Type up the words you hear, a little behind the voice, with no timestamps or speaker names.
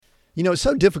You know, it's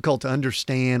so difficult to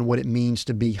understand what it means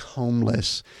to be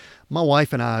homeless. My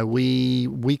wife and I,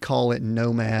 we call it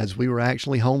nomads. We were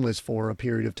actually homeless for a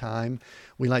period of time.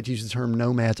 We like to use the term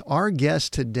nomads. Our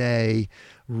guest today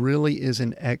really is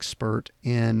an expert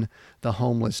in the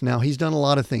homeless. Now, he's done a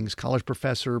lot of things, college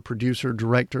professor, producer,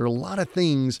 director, a lot of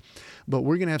things, but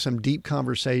we're going to have some deep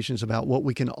conversations about what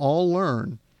we can all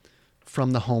learn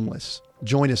from the homeless.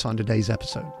 Join us on today's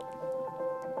episode.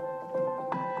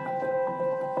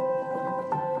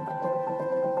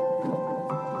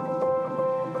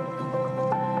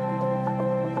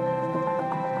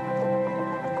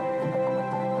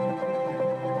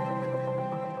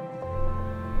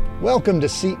 Welcome to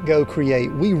Seek, Go,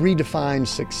 Create. We redefine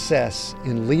success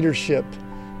in leadership,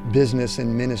 business,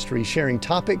 and ministry, sharing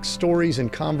topics, stories,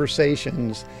 and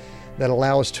conversations that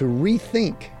allow us to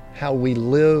rethink how we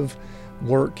live,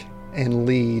 work, and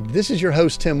lead. This is your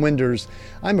host, Tim Winders.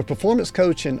 I'm a performance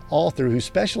coach and author who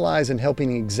specializes in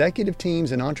helping executive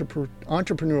teams and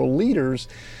entrepreneurial leaders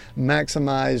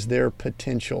maximize their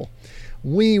potential.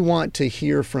 We want to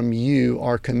hear from you,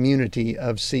 our community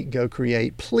of Seek, Go,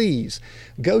 Create. Please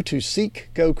go to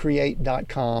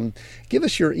seekgocreate.com. Give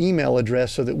us your email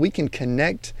address so that we can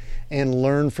connect and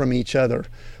learn from each other.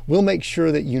 We'll make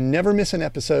sure that you never miss an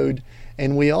episode,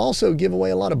 and we also give away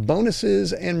a lot of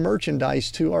bonuses and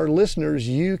merchandise to our listeners.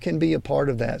 You can be a part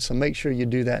of that, so make sure you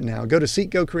do that now. Go to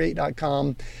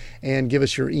seekgocreate.com and give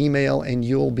us your email, and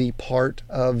you'll be part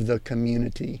of the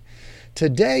community.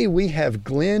 Today we have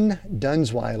Glenn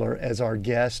Dunsweiler as our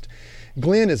guest.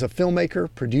 Glenn is a filmmaker,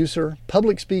 producer,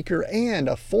 public speaker, and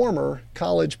a former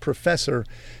college professor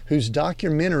whose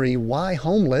documentary, Why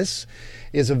Homeless,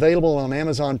 is available on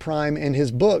Amazon Prime, and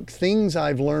his book, Things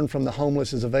I've Learned from the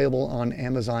Homeless, is available on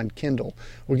Amazon Kindle.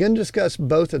 We're going to discuss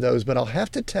both of those, but I'll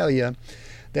have to tell you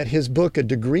that his book, A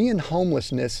Degree in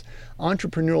Homelessness,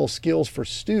 Entrepreneurial Skills for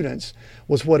Students,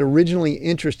 was what originally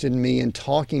interested me in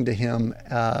talking to him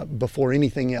before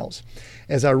anything else.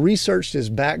 As I researched his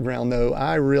background, though,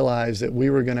 I realized that we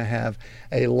were going to have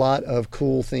a lot of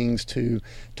cool things to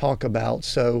talk about.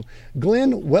 So,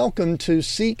 Glenn, welcome to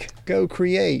Seek, Go,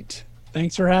 Create.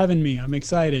 Thanks for having me. I'm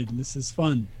excited. This is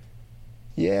fun.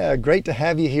 Yeah, great to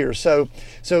have you here. So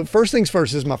first things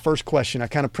first is my first question. I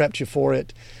kind of prepped you for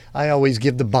it. I always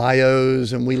give the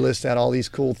bios and we list out all these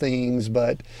cool things,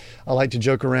 but I like to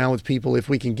joke around with people if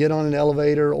we can get on an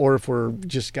elevator or if we're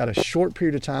just got a short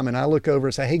period of time and I look over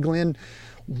and say, hey, Glenn,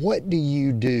 what do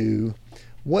you do?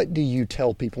 What do you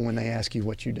tell people when they ask you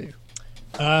what you do?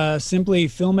 Simply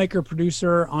filmmaker,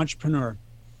 producer, entrepreneur.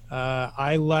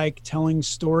 I like telling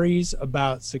stories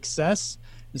about success,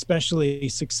 especially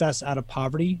success out of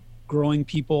poverty, growing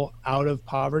people out of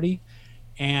poverty.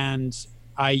 And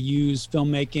I use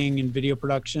filmmaking and video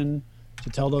production to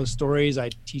tell those stories. I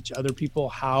teach other people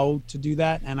how to do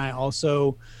that. And I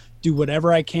also do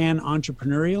whatever I can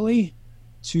entrepreneurially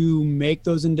to make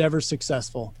those endeavors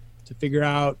successful, to figure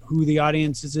out who the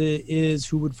audience is,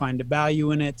 who would find a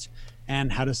value in it,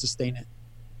 and how to sustain it.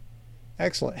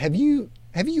 Excellent. Have you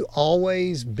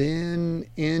always been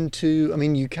into,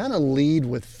 you kind of lead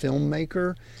with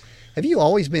filmmaker. Have you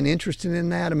always been interested in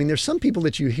that? There's some people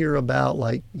that you hear about,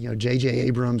 like, J.J.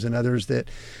 Abrams and others that,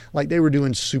 like, they were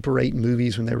doing Super 8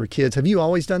 movies when they were kids. Have you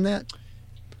always done that?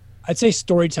 I'd say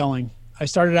storytelling. I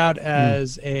started out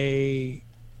as a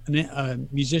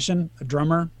musician, a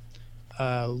drummer,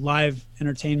 live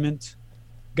entertainment,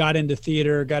 got into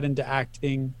theater, got into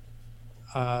acting,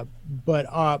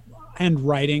 and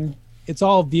writing. It's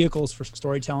all vehicles for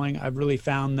storytelling. I've really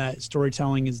found that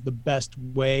storytelling is the best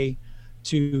way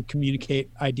to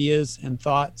communicate ideas and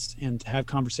thoughts and to have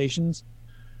conversations.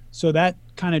 So that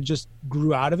kind of just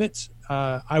grew out of it.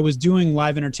 I was doing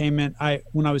live entertainment.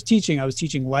 When I was teaching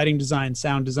lighting design,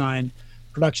 sound design,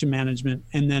 production management,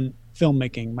 and then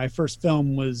filmmaking. My first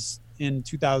film was in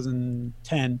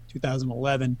 2010,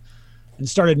 2011, and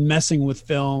started messing with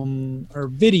film or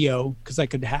video because I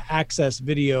could access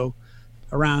video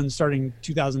around starting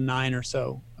 2009 or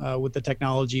so with the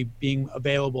technology being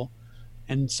available.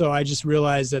 And so I just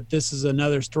realized that this is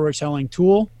another storytelling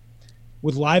tool.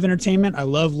 With live entertainment, I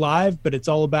love live, but it's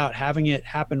all about having it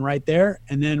happen right there.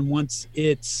 And then once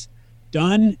it's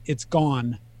done, it's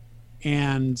gone.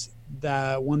 And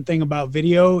the one thing about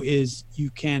video is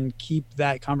you can keep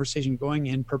that conversation going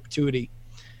in perpetuity.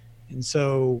 And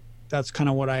so that's kind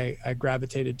of what I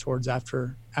gravitated towards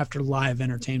after live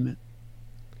entertainment.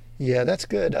 Yeah, that's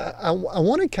good. I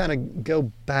want to kind of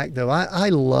go back, though. I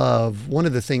love, one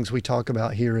of the things we talk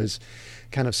about here is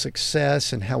kind of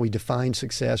success and how we define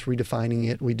success, redefining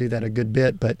it. We do that a good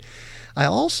bit. But I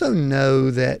also know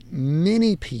that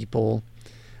many people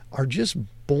are just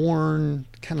born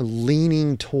kind of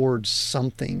leaning towards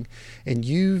something. And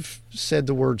you've said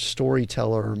the word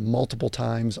storyteller multiple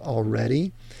times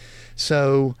already.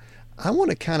 So I want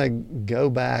to kind of go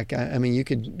back. I mean, you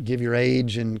could give your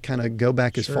age and kind of go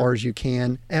back as far as you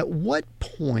can. At what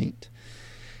point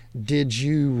did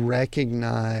you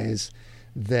recognize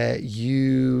that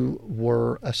you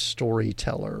were a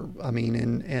storyteller? I mean,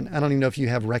 and I don't even know if you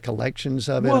have recollections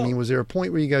of it. Well, I mean, was there a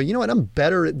point where you go, you know what, I'm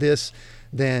better at this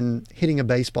than hitting a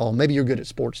baseball? Maybe you're good at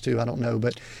sports too, I don't know.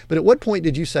 But at what point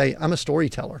did you say, I'm a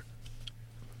storyteller?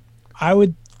 I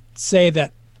would say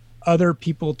that other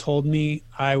people told me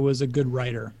I was a good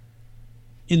writer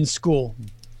in school.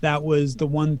 That was the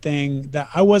one thing that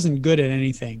I wasn't good at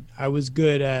anything. I was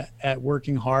good at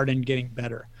working hard and getting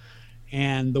better.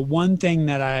 And the one thing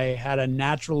that I had a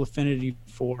natural affinity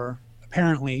for,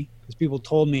 apparently, because people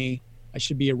told me I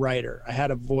should be a writer. I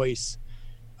had a voice.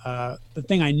 The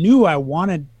thing I knew I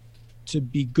wanted to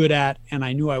be good at, and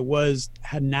I knew I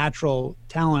had natural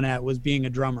talent at, was being a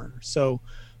drummer. So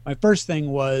my first thing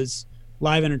was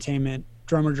live entertainment,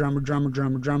 drummer,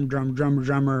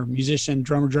 musician,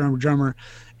 drummer.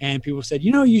 And people said,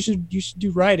 you know, you should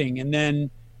do writing. And then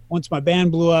once my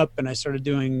band blew up and I started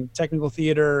doing technical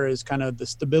theater as kind of the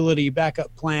stability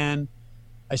backup plan,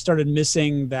 I started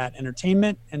missing that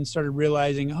entertainment and started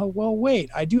realizing, oh, well, wait,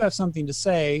 I do have something to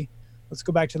say. Let's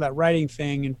go back to that writing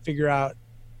thing and figure out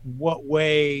what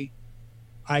way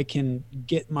I can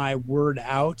get my word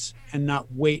out and not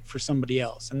wait for somebody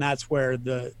else. And that's where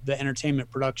the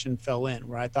entertainment production fell in,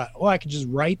 where I thought, oh, I could just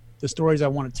write the stories I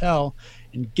want to tell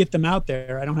and get them out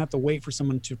there. I don't have to wait for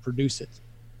someone to produce it.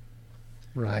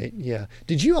 Right. Yeah.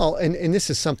 Did you all, and this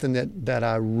is something that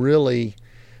I really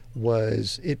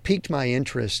it piqued my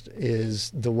interest,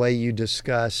 is the way you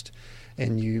discussed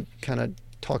and you kind of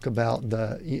talk about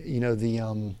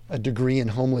a degree in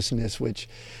homelessness, which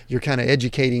you're kind of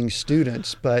educating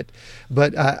students. But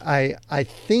I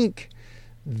think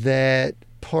that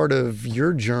part of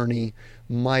your journey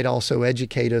might also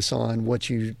educate us on what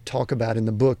you talk about in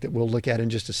the book that we'll look at in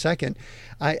just a second.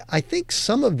 I think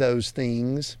some of those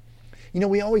things,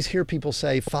 we always hear people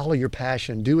say, follow your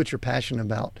passion, do what you're passionate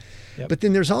about. Yep. But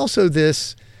then there's also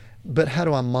this, but how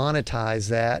do I monetize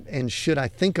that? And should I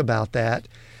think about that?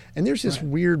 And there's this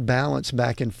weird balance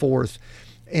back and forth.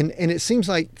 And it seems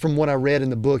like from what I read in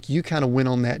the book, you kind of went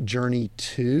on that journey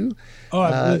too.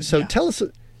 Tell us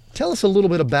a little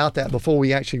bit about that before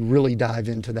we actually really dive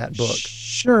into that book.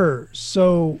 Sure.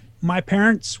 So my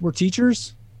parents were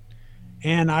teachers,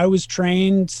 and I was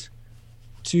trained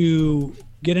to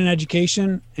get an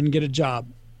education and get a job.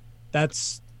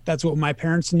 That's what my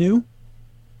parents knew.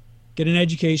 Get an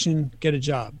education, get a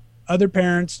job. Other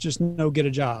parents just know get a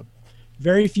job.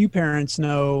 Very few parents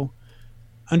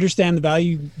understand the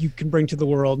value you can bring to the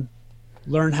world,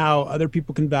 learn how other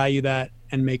people can value that,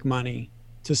 and make money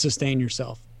to sustain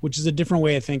yourself, which is a different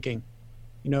way of thinking.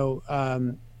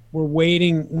 We're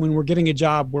waiting, when we're getting a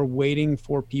job, we're waiting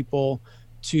for people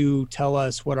to tell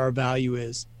us what our value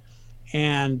is.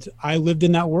 And I lived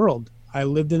in that world.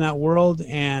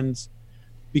 And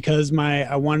because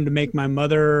I wanted to make my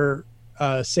mother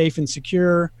safe and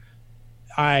secure,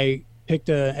 I picked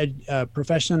a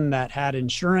profession that had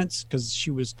insurance, because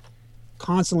she was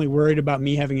constantly worried about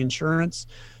me having insurance.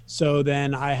 So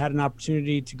then I had an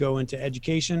opportunity to go into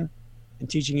education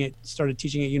and started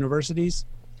teaching at universities.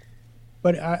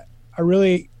 But I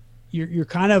really, you're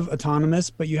kind of autonomous,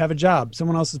 but you have a job.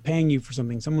 Someone else is paying you for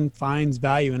something. Someone finds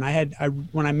value. And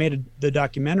when I made the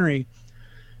documentary,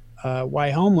 Why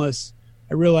Homeless,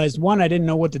 I realized, one, I didn't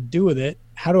know what to do with it.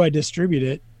 How do I distribute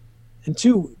it? And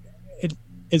two,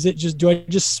 do I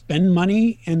just spend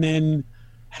money and then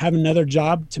have another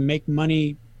job to make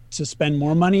money, to spend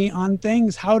more money on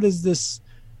things? How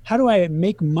do I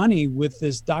make money with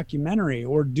this documentary,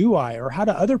 or how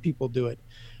do other people do it?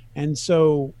 And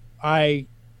so my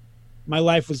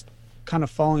life was kind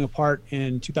of falling apart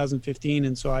in 2015.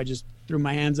 And so I just threw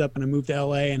my hands up and I moved to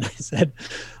LA, and I said,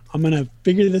 I'm going to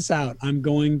figure this out. I'm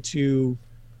going to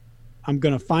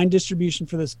find distribution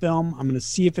for this film. I'm going to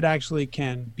see if it actually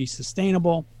can be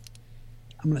sustainable.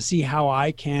 I'm going to see how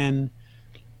I can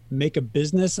make a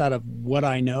business out of what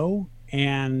I know.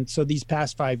 And so these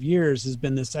past 5 years has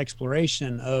been this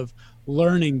exploration of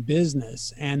learning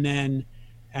business. And then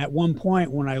at one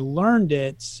point when I learned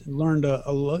a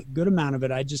good amount of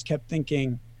it, I just kept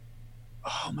thinking,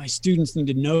 oh, my students need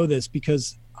to know this,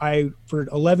 because for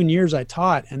 11 years I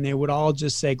taught, and they would all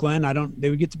just say, Glenn, they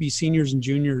would get to be seniors and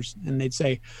juniors, and they'd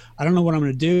say, I don't know what I'm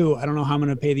going to do. I don't know how I'm going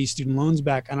to pay these student loans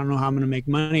back. I don't know how I'm going to make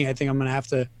money. I think I'm going to have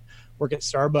to work at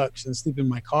Starbucks and sleep in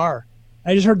my car.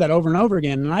 I just heard that over and over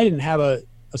again. And I didn't have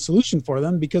a solution for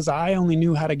them because I only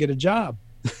knew how to get a job.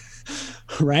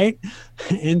 Right.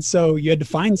 And so you had to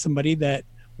find somebody that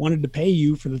wanted to pay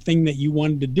you for the thing that you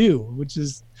wanted to do, which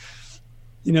is,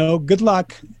 good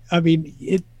luck. I mean,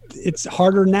 it's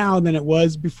harder now than it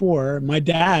was before. My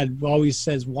dad always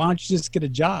says, why don't you just get a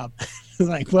job?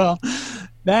 Like, well,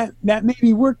 that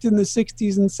maybe worked in the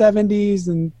 60s and 70s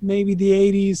and maybe the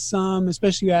 80s some,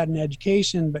 especially you had an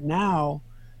education. But now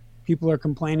people are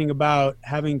complaining about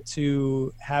having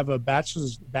to have a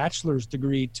bachelor's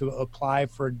degree to apply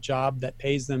for a job that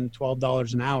pays them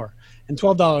 $12 an hour. And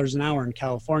 $12 an hour in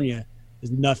California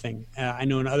is nothing. I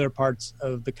know in other parts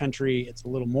of the country it's a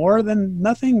little more than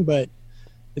nothing, but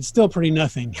it's still pretty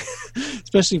nothing,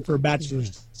 especially for a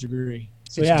bachelor's degree.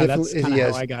 So that's kind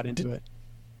of how I got into it.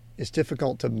 It's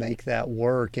difficult to make that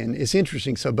work. And it's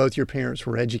interesting. So both your parents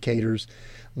were educators.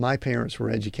 My parents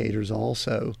were educators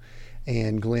also.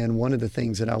 And Glenn, one of the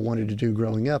things that I wanted to do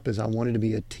growing up is I wanted to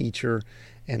be a teacher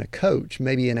and a coach,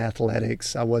 maybe in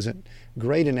athletics. I wasn't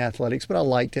great in athletics, but I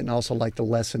liked it and also liked the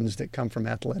lessons that come from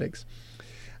athletics.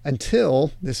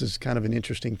 Until, this is kind of an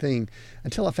interesting thing,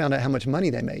 until I found out how much money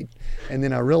they made. And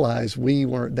then I realized they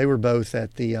were both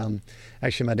at the,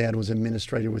 actually my dad was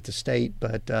administrator with the state,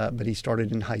 but he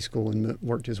started in high school and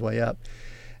worked his way up.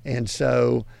 And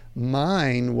so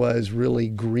mine was really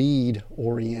greed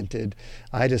oriented.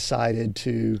 I decided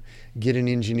to get an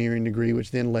engineering degree,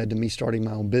 which then led to me starting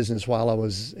my own business while I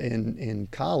was in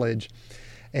college.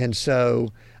 And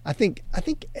so I think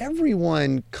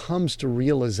everyone comes to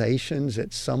realizations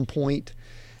at some point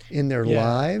in their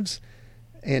lives.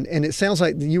 And it sounds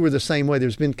like you were the same way.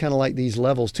 There's been kind of like these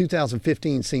levels.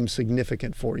 2015 seems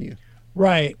significant for you.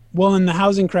 Right. Well, and the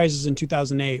housing crisis in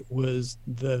 2008 was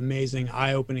the amazing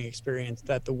eye-opening experience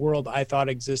that the world I thought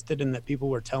existed and that people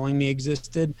were telling me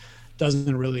existed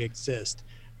doesn't really exist.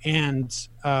 And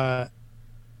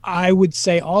I would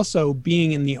say also,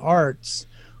 being in the arts,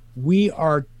 we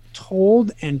are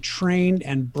told and trained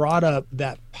and brought up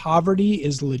that poverty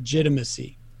is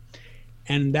legitimacy.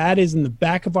 And that is in the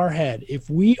back of our head. If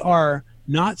we are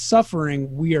not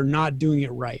suffering, we are not doing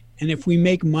it right. And if we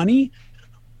make money,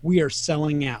 we are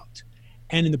selling out.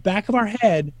 And in the back of our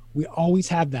head, we always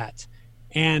have that.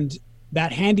 And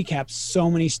that handicaps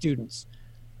so many students.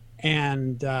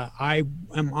 And I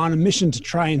am on a mission to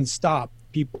try and stop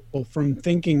people from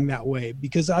thinking that way,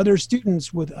 because other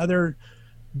students with other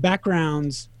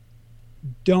backgrounds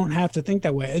don't have to think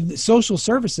that way. Social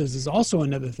services is also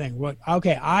another thing.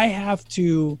 Okay, I have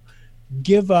to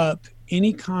give up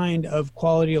any kind of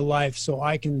quality of life so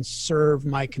I can serve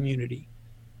my community.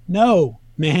 No,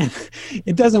 man,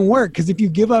 it doesn't work, because if you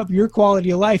give up your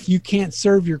quality of life, you can't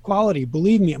serve your quality.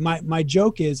 Believe me, my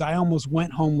joke is I almost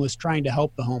went homeless trying to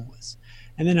help the homeless.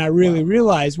 And then I really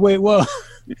realized, wait, whoa,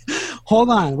 hold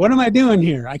on. What am I doing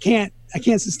here? I can't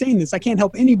sustain this. I can't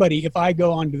help anybody if I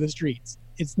go onto the streets.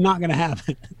 It's not going to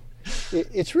happen.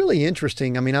 It's really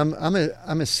interesting. I mean, I'm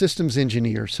a systems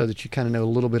engineer, so that you kind of know a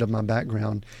little bit of my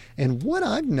background. And what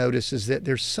I've noticed is that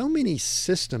there's so many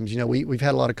systems. We've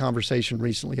had a lot of conversation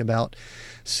recently about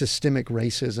systemic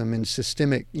racism and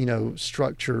systemic,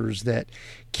 structures that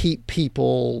keep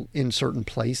people in certain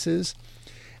places.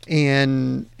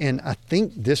 And I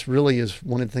think this really is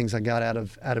one of the things I got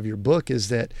out of your book, is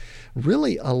that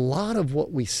really a lot of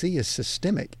what we see is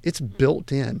systemic. It's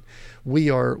built in.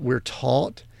 We're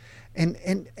taught, and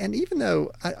even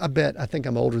though I think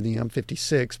I'm older than you, I'm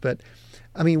 56, but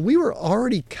I mean, we were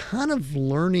already kind of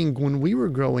learning when we were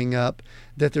growing up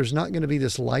that there's not going to be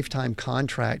this lifetime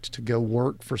contract to go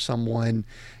work for someone,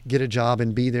 get a job,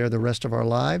 and be there the rest of our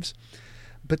lives.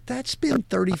 But that's been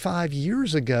 35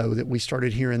 years ago that we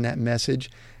started hearing that message.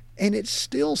 And it's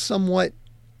still somewhat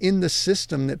in the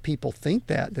system that people think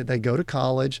that they go to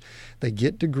college, they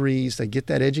get degrees, they get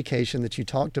that education that you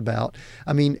talked about.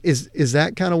 I mean, is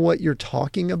that kind of what you're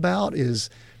talking about? Is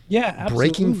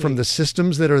breaking from the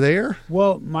systems that are there?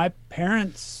 Well, my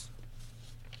parents,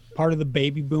 part of the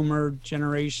baby boomer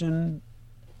generation,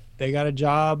 they got a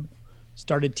job,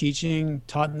 started teaching,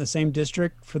 taught in the same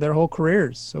district for their whole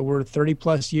careers. So we're 30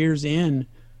 plus years in.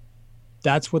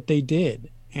 That's what they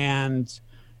did. And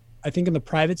I think in the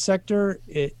private sector,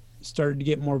 it started to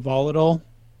get more volatile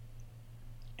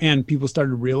and people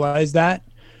started to realize that.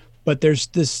 But there's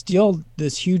still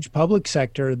this huge public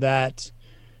sector that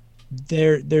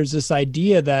there's this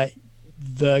idea that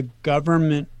the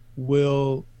government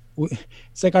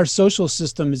it's like our social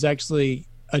system is actually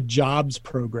a jobs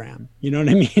program. You know what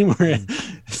I mean? Where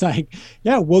it's like,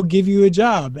 yeah, we'll give you a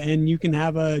job and you can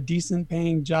have a decent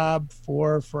paying job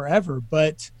for forever.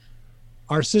 But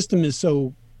our system is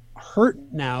so hurt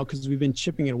now because we've been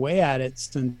chipping away at it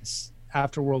since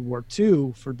after World War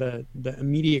II for the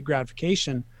immediate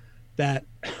gratification, that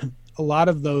a lot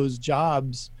of those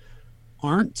jobs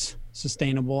aren't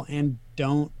sustainable and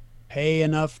don't pay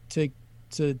enough to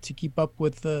keep up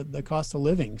with the cost of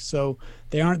living. So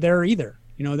they aren't there either.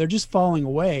 They're just falling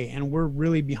away, and we're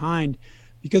really behind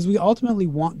because we ultimately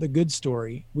want the good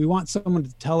story. We want someone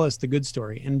to tell us the good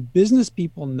story, and business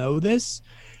people know this,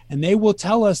 and they will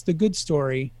tell us the good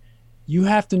story. You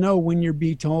have to know when you're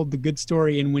being told the good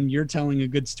story and when you're telling a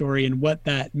good story and what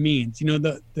that means.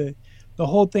 The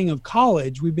whole thing of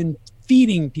college, we've been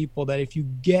feeding people that if you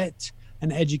get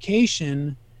an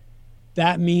education,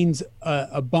 that means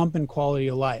a bump in quality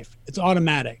of life. It's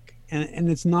automatic, and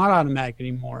it's not automatic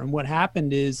anymore. And what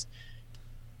happened is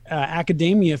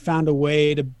academia found a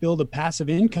way to build a passive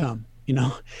income.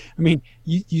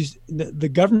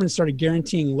 The government started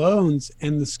guaranteeing loans,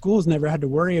 and the schools never had to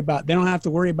worry about. They don't have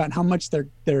to worry about how much their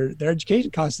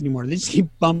education costs anymore. They just keep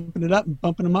bumping it up and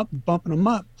bumping them up and bumping them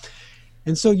up.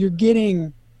 And so you're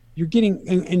getting,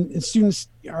 and students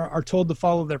are told to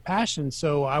follow their passion.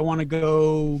 So I want to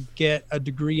go get a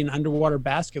degree in underwater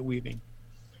basket weaving.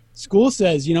 School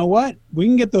says, you know what? We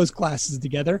can get those classes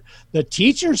together. The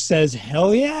teacher says,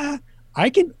 hell yeah, I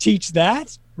can teach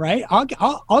that, right?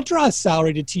 I'll draw a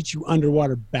salary to teach you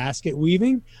underwater basket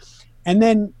weaving. And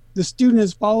then the student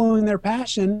is following their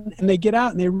passion, and they get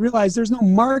out and they realize there's no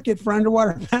market for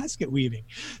underwater basket weaving.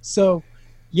 So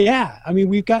yeah,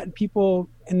 we've got people,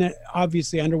 and that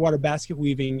obviously underwater basket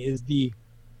weaving is the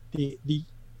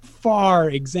far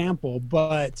example,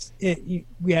 but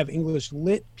we have English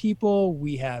lit people,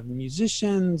 we have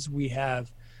musicians, we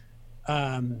have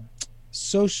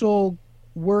social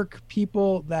work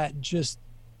people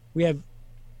we have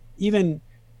even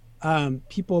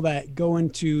people that go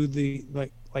into the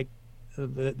the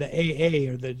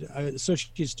AA or the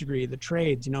associate's degree, the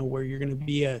trades, where you're going to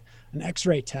be an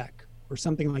X-ray tech or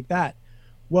something like that.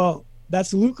 Well,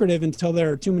 that's lucrative until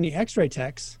there are too many X-ray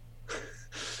techs.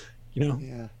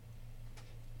 Yeah.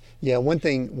 One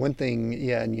thing.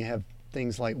 Yeah. And you have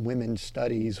things like women's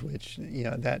studies, which,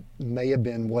 that may have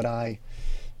been what I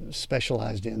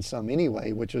specialized in some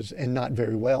anyway, and not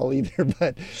very well either,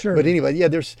 but sure. But anyway, yeah,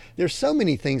 there's so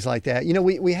many things like that.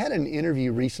 We had an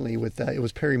interview recently with it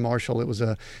was Perry Marshall. It was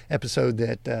a episode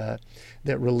that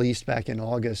released back in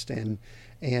August, and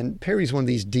Perry's one of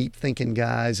these deep thinking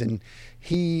guys, and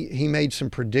he made some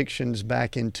predictions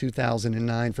back in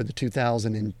 2009 for the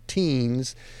 2000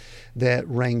 teens that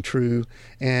rang true.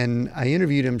 And I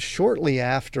interviewed him shortly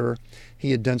after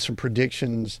he had done some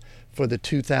predictions for the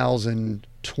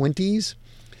 2020s.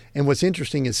 And what's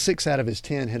interesting is 6 out of his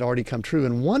 10 had already come true.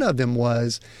 And one of them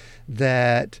was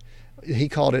that he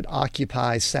called it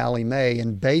Occupy Sallie Mae.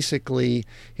 And basically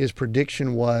his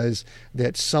prediction was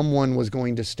that someone was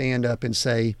going to stand up and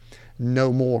say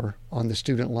no more on the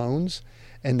student loans,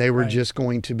 and they were just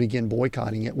going to begin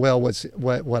boycotting it. Well,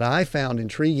 what I found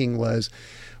intriguing was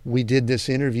we did this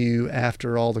interview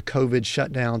after all the COVID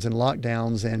shutdowns and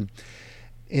lockdowns. And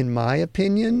in my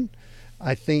opinion,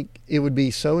 I think it would be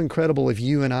so incredible if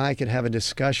you and I could have a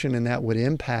discussion and that would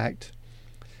impact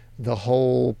the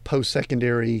whole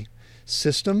post-secondary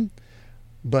system.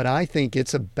 But I think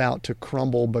it's about to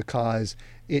crumble because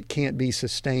it can't be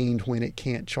sustained when it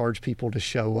can't charge people to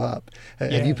show up.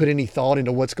 Yeah. Have you put any thought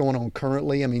into what's going on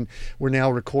currently? We're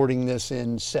now recording this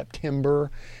in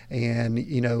September,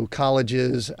 and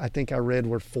colleges, I think I read,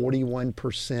 where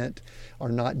 41% are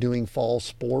not doing fall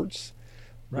sports.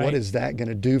 Right. What is that going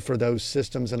to do for those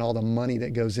systems and all the money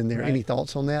that goes in there? Right. Any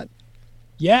thoughts on that?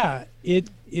 Yeah,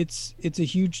 it's a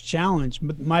huge challenge.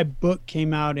 But my book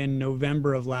came out in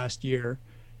November of last year,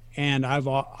 and I've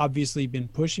obviously been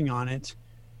pushing on it.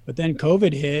 But then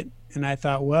COVID hit, and I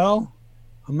thought, well,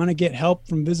 I'm going to get help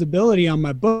from visibility on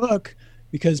my book,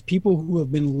 because people who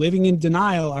have been living in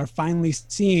denial are finally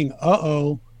seeing,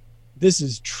 this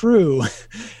is true.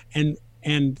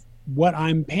 and what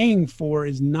I'm paying for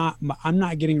is I'm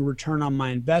not getting a return on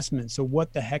my investment. So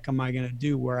what the heck am I going to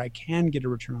do where I can get a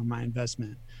return on my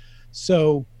investment?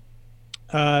 So,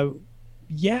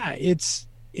 it's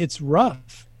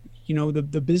rough.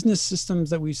 The business systems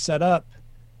that we've set up,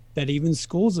 that even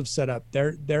schools have set up,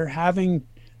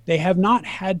 they have not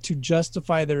had to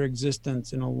justify their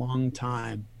existence in a long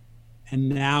time. And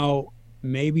now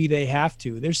maybe they have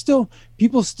to.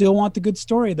 People still want the good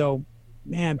story though.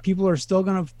 Man, people are still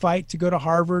going to fight to go to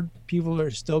Harvard. People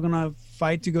are still going to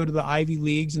fight to go to the Ivy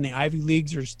Leagues, and the Ivy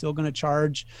Leagues are still going to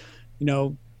charge,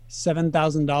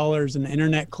 $7,000 an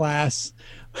internet class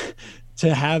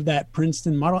to have that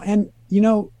Princeton model. And,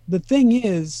 the thing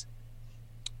is,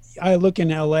 I look in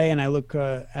LA and I look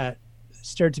at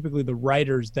stereotypically the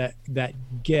writers that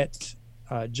get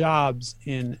jobs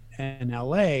in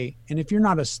LA. And if you're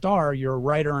not a star, you're a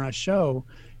writer on a show,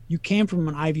 you came from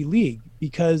an Ivy League,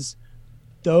 because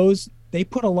they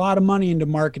put a lot of money into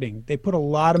marketing. They put a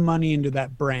lot of money into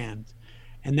that brand.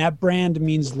 And that brand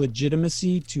means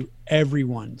legitimacy to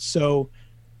everyone. So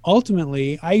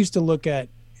ultimately, I used to look at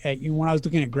when I was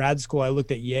looking at grad school, I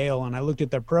looked at Yale and I looked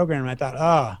at their program and I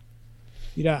thought,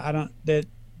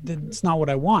 that's not what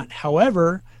I want.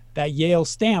 However, that Yale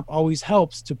stamp always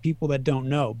helps to people that don't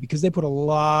know, because they put a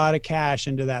lot of cash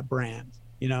into that brand,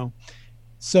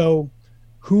 So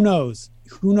who knows?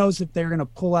 Who knows if they're going to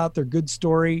pull out their good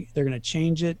story, they're going to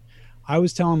change it. I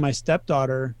was telling my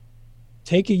stepdaughter,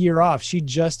 take a year off. She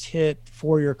just hit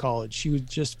 4-year college. She was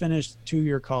just finished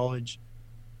 2-year college.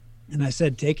 And I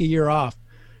said, take a year off,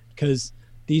 because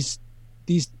these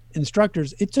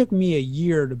instructors, it took me a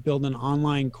year to build an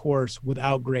online course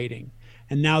without grading.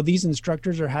 And now these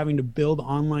instructors are having to build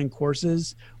online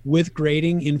courses with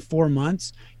grading in 4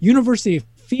 months. University of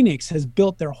Phoenix has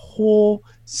built their whole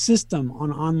system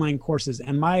on online courses.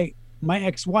 And my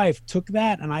ex-wife took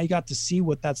that, and I got to see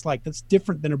what that's like. That's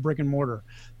different than a brick and mortar.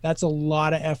 That's a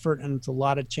lot of effort, and it's a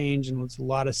lot of change, and it's a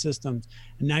lot of systems.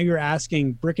 And now you're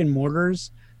asking brick and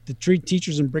mortars, the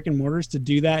teachers in brick and mortars, to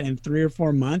do that in 3 or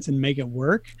 4 months and make it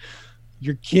work.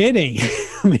 You're kidding.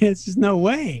 I mean, it's just no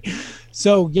way.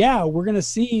 So yeah, we're going to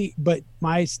see. But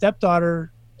my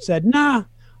stepdaughter said, nah,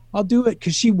 I'll do it,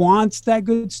 because she wants that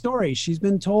good story. She's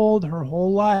been told her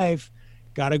whole life,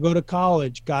 got to go to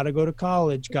college, got to go to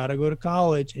college, got to go to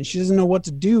college. And she doesn't know what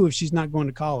to do if she's not going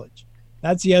to college.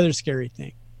 That's the other scary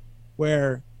thing,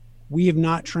 where we have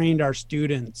not trained our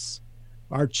students,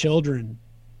 our children,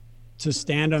 to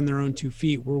stand on their own 2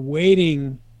 feet. We're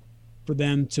waiting for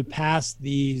them to pass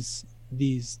these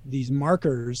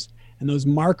markers, and those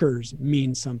markers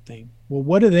mean something. Well,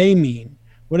 what do they mean?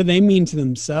 What do they mean to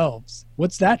themselves?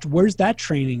 What's that? Where's that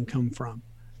training come from?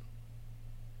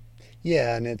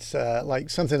 Yeah, and it's like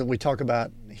something that we talk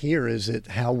about here is it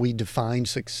how we define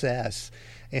success.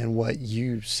 And what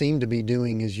you seem to be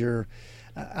doing is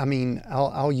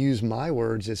I'll use my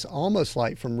words. It's almost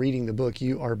like, from reading the book,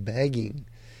 you are begging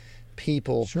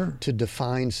people to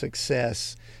define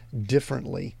success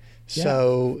differently. Yeah.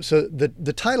 So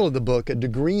the title of the book, A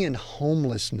Degree in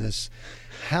Homelessness,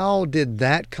 how did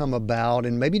that come about?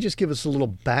 And maybe just give us a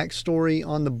little backstory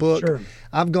on the book. Sure.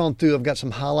 I've gone through, I've got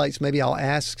some highlights. Maybe I'll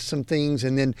ask some things.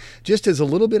 And then just as a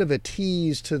little bit of a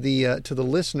tease to the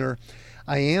listener,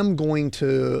 I am going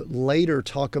to later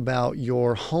talk about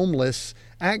your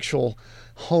actual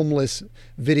homeless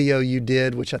video you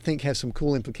did, which I think has some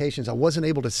cool implications. I wasn't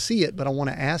able to see it, but I want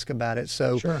to ask about it.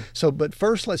 But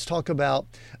first let's talk about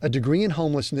A Degree in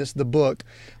Homelessness, the book.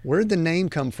 Where did the name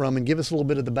come from? And give us a little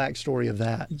bit of the backstory of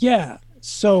that. Yeah.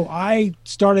 So I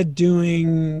started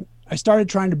trying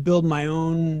to build my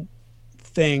own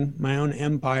thing, my own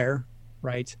empire,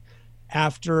 right?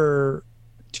 After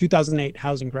 2008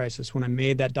 housing crisis, when I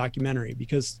made that documentary,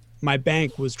 because my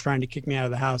bank was trying to kick me out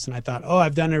of the house, and I thought,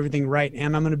 I've done everything right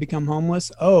and I'm going to become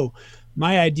homeless.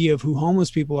 My idea of who homeless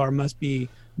people are must be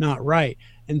not right.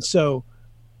 And so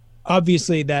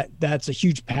obviously that's a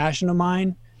huge passion of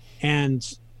mine, and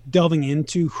delving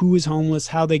into who is homeless,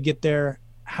 how they get there,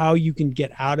 how you can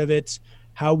get out of it,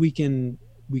 how we can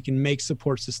make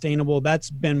support sustainable.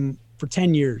 That's been for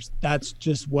 10 years. That's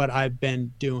just what I've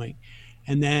been doing.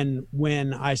 And then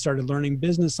when I started learning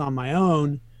business on my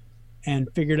own and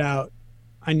figured out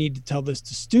I need to tell this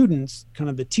to students, kind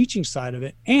of the teaching side of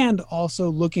it, and also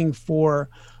looking for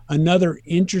another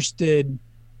interested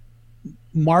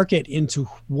market into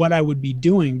what I would be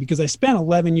doing, because I spent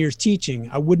 11 years teaching.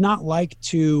 I would not like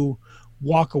to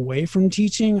walk away from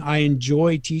teaching. I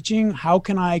enjoy teaching. How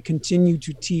can I continue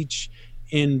to teach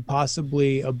in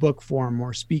possibly a book form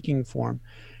or speaking form?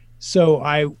 So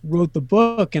I wrote the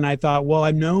book, and I thought, well,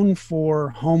 I'm known for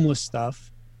homeless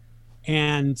stuff,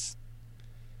 and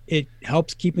it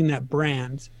helps keeping that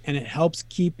brand, and it helps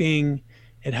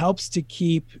to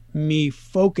keep me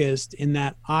focused in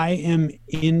that I am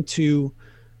into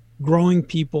growing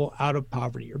people out of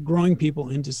poverty or growing people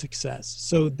into success.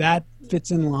 So that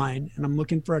fits in line, and I'm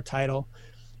looking for a title.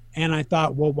 And I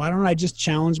thought, well, why don't I just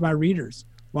challenge my readers?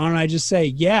 Why don't I just say,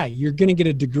 yeah, you're going to get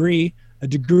a degree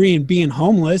in being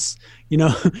homeless,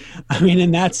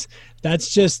 and that's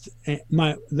just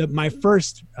my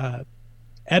first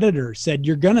editor said,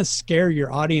 you're going to scare your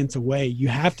audience away. You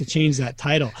have to change that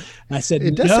title. And I said,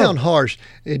 it does sound harsh.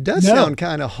 It does sound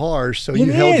kind of harsh. So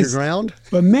you held your ground.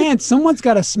 But man, someone's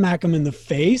got to smack them in the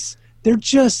face. They're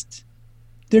just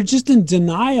in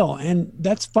denial, and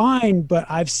that's fine. But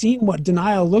I've seen what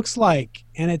denial looks like,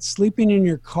 and it's sleeping in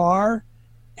your car,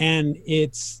 and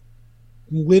it's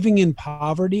living in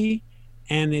poverty,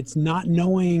 and it's not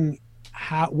knowing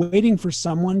waiting for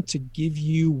someone to give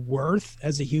you worth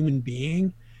as a human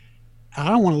being. I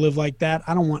don't want to live like that.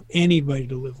 I don't want anybody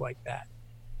to live like that.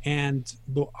 And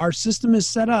our system is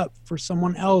set up for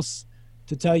someone else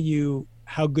to tell you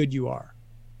how good you are.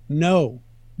 No.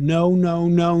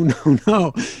 Don't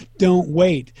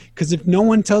wait. Because if no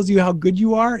one tells you how good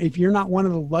you are, if you're not one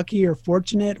of the lucky or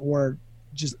fortunate or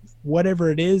just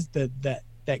whatever it is that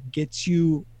gets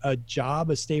you a job,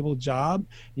 a stable job,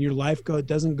 and your life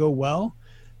doesn't go well,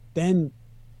 then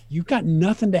you've got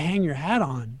nothing to hang your hat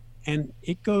on. And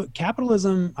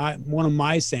capitalism, one of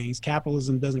my sayings,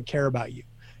 capitalism doesn't care about you.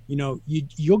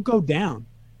 You'll go down.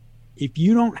 If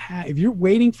you're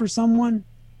waiting for someone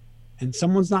and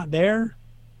someone's not there,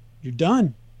 you're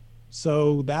done.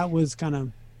 So that was kind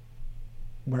of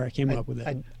where I came up with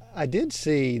it. I did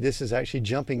see, this is actually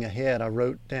jumping ahead, I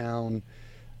wrote down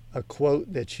a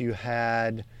quote that you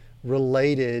had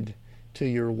related to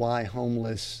your Why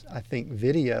Homeless, I think,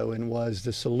 video, and was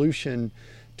the solution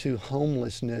to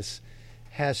homelessness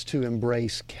has to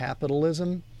embrace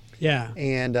capitalism. Yeah.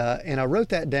 And I wrote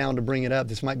that down to bring it up.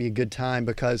 This might be a good time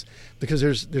because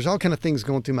there's all kind of things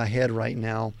going through my head right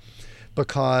now,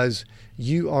 because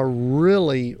you are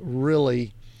really,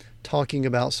 really talking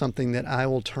about something that I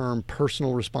will term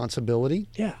personal responsibility.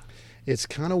 Yeah. It's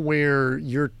kind of where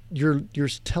you're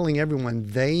telling everyone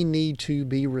they need to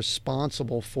be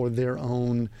responsible for their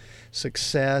own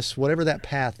success, whatever that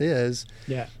path is.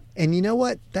 Yeah. And you know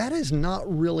what? That is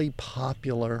not really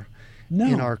popular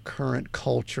in our current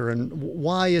culture. And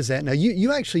why is that? Now,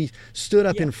 you actually stood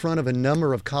up in front of a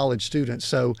number of college students.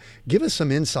 So give us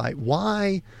some insight.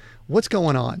 Why? What's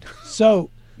going on? So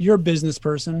you're a business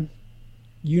person.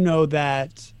 You know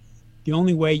that the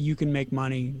only way you can make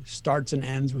money starts and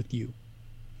ends with you.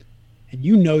 And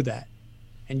you know that.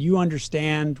 And you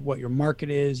understand what your market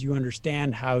is. You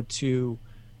understand how to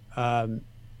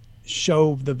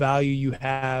show the value you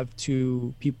have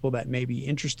to people that may be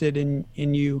interested in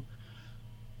you.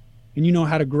 And you know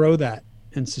how to grow that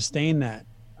and sustain that.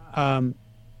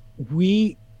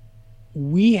 We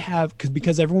have,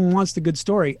 because everyone wants the good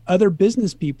story, other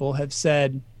business people have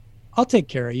said, I'll take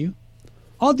care of you.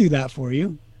 I'll do that for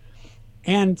you.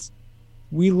 And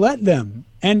we let them.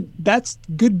 And that's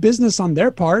good business on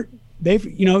their part.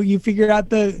 You figured out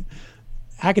the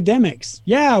academics.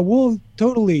 Yeah, we'll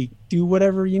totally do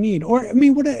whatever you need. Or,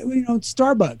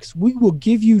 Starbucks, we will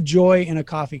give you joy in a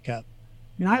coffee cup.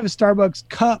 I have a Starbucks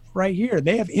cup right here.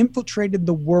 They have infiltrated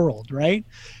the world, right?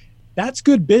 That's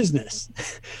good business.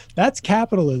 That's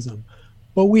capitalism.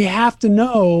 But we have to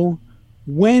know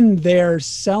when they're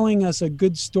selling us a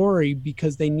good story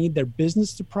because they need their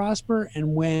business to prosper,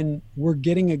 and when we're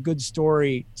getting a good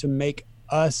story to make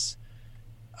us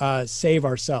save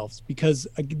ourselves. Because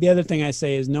the other thing I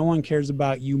say is no one cares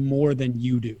about you more than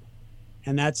you do.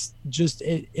 And that's just,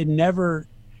 it never,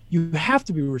 you have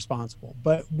to be responsible.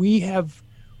 But we have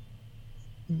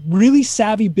really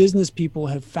savvy business people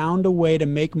have found a way to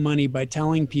make money by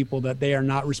telling people that they are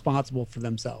not responsible for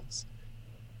themselves.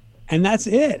 And that's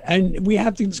it. And we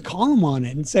have to just call them on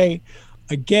it and say,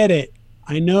 I get it.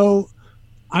 I know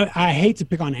I hate to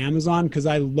pick on Amazon because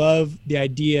I love the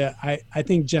idea. I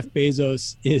think Jeff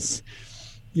Bezos is,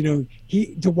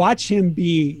 to watch him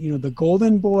be, the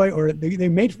golden boy, or they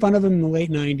made fun of him in the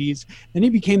late 90s. Then he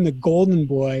became the golden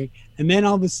boy. And then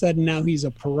all of a sudden now he's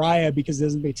a pariah because he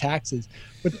doesn't pay taxes.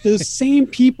 But those same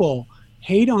people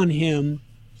hate on him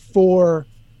for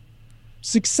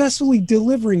successfully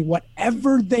delivering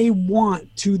whatever they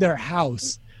want to their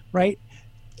house, right?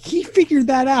 He figured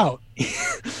that out.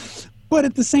 But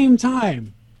at the same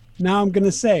time, now I'm going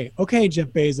to say, okay, Jeff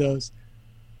Bezos,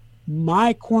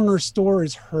 my corner store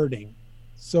is hurting.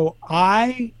 So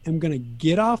I am going to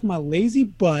get off my lazy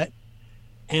butt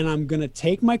and I'm going to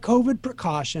take my COVID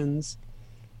precautions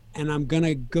and I'm going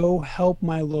to go help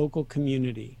my local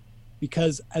community.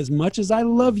 Because as much as I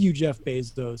love you, Jeff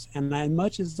Bezos, and as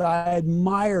much as I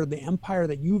admire the empire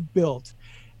that you've built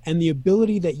and the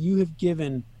ability that you have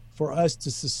given for us to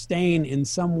sustain in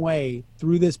some way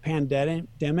through this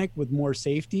pandemic with more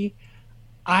safety,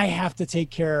 I have to take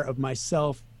care of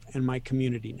myself and my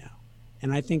community now.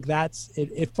 And I think that's,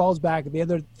 it falls back. The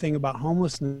other thing about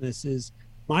homelessness is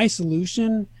my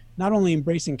solution, not only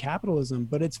embracing capitalism,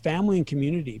 but it's family and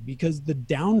community, because the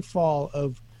downfall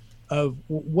of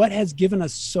what has given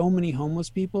us so many homeless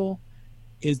people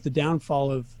is the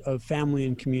downfall of family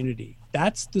and community.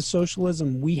 That's the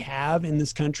socialism we have in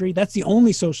this country. That's the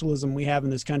only socialism we have in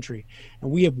this country.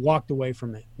 And we have walked away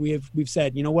from it. We've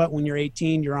said, you know what, when you're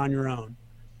 18, you're on your own.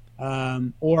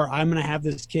 Or I'm going to have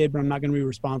this kid, but I'm not going to be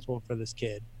responsible for this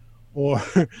kid. or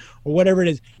or whatever it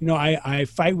is. I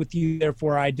fight with you,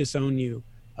 therefore I disown you,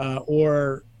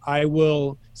 or I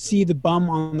will see the bum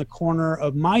on the corner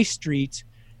of my street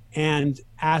and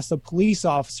ask the police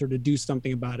officer to do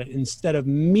something about it, instead of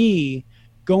me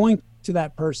going to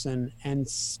that person and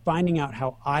finding out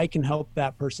how I can help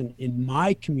that person in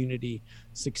my community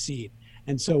succeed.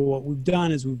 And so what we've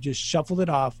done is we've just shuffled it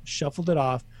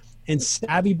off. And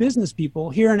savvy business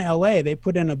people here in LA, they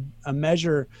put in a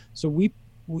measure. So we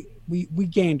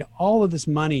gained all of this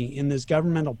money in this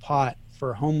governmental pot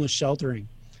for homeless sheltering.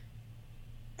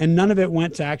 And none of it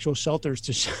went to actual shelters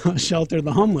to shelter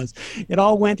the homeless. It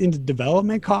all went into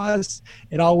development costs.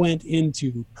 It all went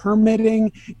into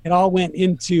permitting. It all went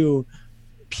into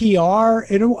PR.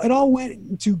 It all went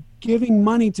into giving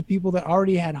money to people that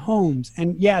already had homes.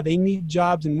 And yeah, they need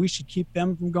jobs, and we should keep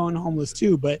them from going homeless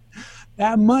too. But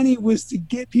that money was to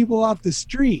get people off the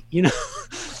street,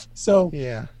 So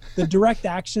yeah, the direct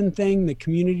action thing, the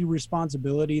community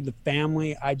responsibility, the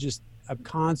family, I'm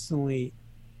constantly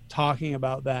talking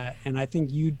about that. And I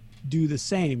think you do the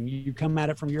same. You come at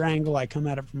it from your angle, I come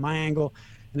at it from my angle.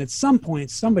 And at some point,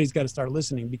 somebody's got to start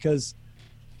listening, because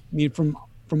from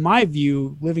my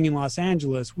view, living in Los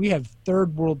Angeles, we have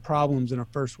third world problems in a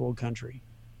first world country.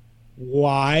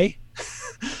 Why?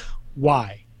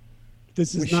 Why? We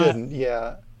shouldn't.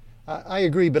 Yeah, I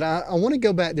agree. But I want to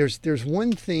go back. There's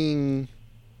one thing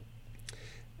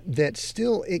that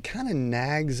still, it kind of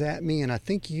nags at me, and I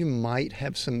think you might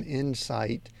have some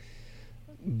insight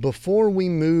before we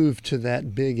move to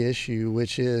that big issue,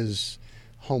 which is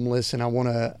homeless. And I want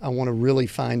to really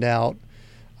find out.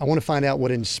 I want to find out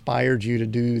what inspired you to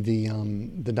do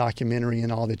the documentary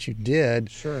and all that you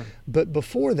did. Sure. But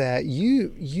before that,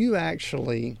 you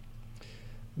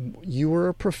were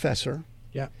a professor.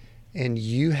 Yeah. And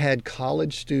you had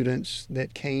college students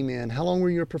that came in. How long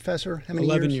were you a professor? How many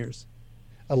 11 years.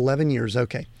 11 years.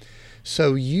 Okay.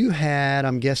 So you had,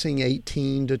 I'm guessing,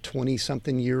 18 to 20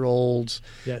 something year olds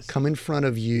come in front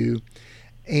of you.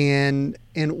 And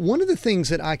one of the things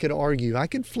that I could argue, I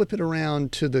could flip it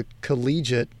around to the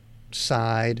collegiate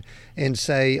side and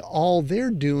say all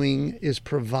they're doing is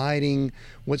providing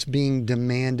what's being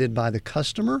demanded by the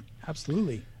customer.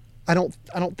 Absolutely. I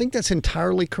don't think that's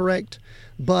entirely correct,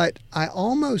 but I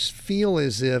almost feel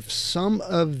as if some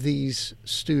of these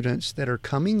students that are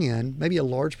coming in, maybe a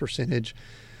large percentage,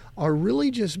 are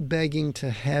really just begging to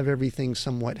have everything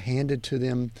somewhat handed to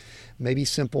them, maybe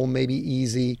simple, maybe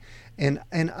easy. And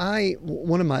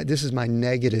this is my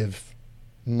negative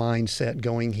mindset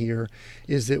going here,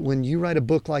 is that when you write a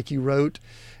book like you wrote,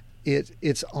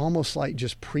 it's almost like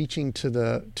just preaching to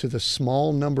the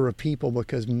small number of people,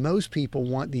 because most people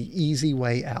want the easy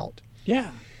way out.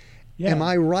 Yeah. Am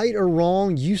I right or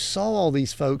wrong? You saw all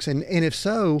these folks, and if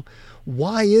so,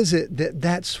 why is it that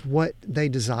that's what they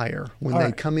desire when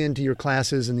they come into your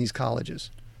classes in these colleges?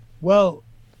 Well,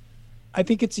 I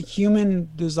think it's a human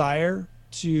desire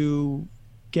to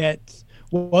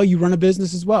you run a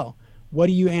business as well. What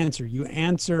do you answer? You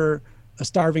answer a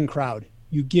starving crowd.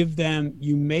 You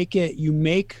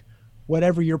make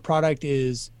whatever your product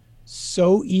is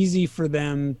so easy for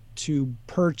them to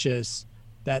purchase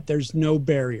that there's no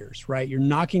barriers, right? You're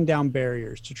knocking down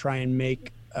barriers to try and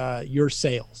make your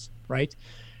sales, right?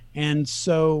 And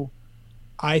so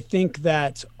I think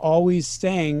that always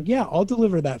saying, yeah, I'll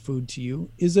deliver that food to you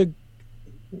is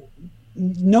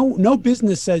no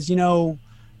business says,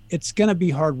 it's going to be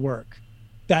hard work,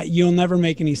 that you'll never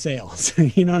make any sales.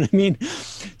 You know what I mean?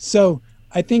 So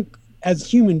I think as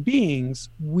human beings,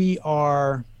 we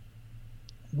already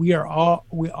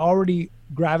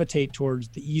gravitate towards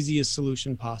the easiest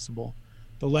solution possible,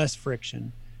 the less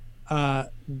friction.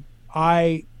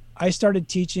 I started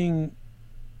teaching.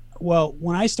 Well,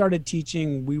 when I started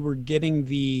teaching, we were getting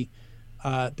the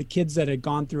kids that had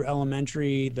gone through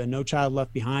elementary, the No Child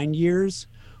Left Behind years,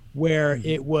 where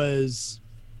it was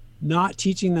not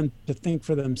teaching them to think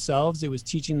for themselves. It was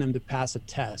teaching them to pass a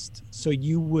test. So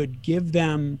you would give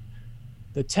them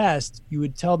the test, you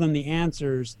would tell them the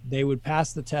answers, they would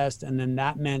pass the test, and then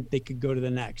that meant they could go to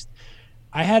the next.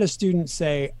 I had a student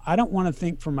say, I don't want to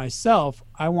think for myself.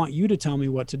 I want you to tell me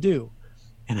what to do.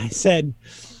 And I said,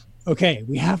 okay,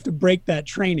 we have to break that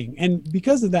training. And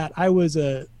because of that, I was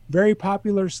a very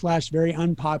popular / very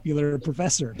unpopular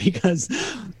professor, because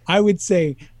I would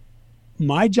say,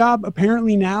 my job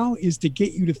apparently now is to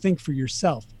get you to think for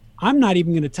yourself. I'm not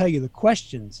even going to tell you the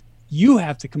questions. You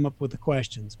have to come up with the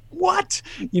questions. What?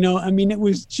 It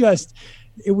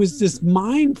was this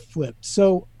mind flip.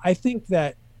 So I think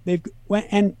that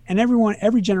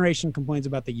every generation complains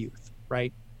about the youth,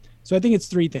 right? So I think it's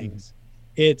three things.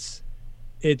 It's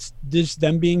just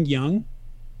them being young.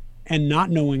 and not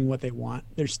knowing what they want.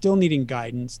 They're still needing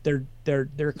guidance.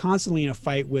 They're constantly in a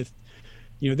fight with,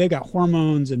 they've got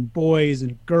hormones and boys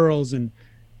and girls and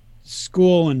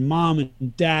school and mom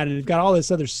and dad, and they've got all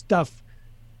this other stuff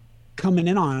coming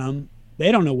in on them.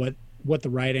 They don't know what the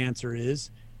right answer is.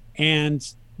 And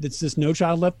it's this No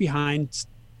Child Left Behind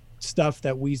stuff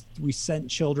that we sent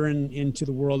children into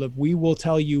the world of, we will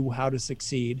tell you how to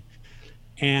succeed.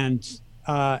 And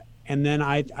then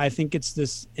I think it's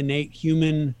this innate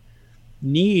human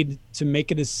need to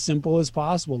make it as simple as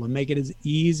possible and make it as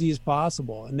easy as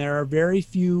possible. And there are very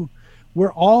few, we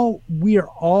are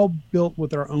all built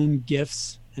with our own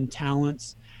gifts and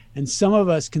talents. And some of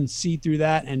us can see through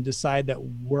that and decide that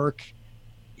work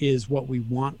is what we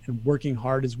want and working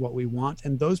hard is what we want.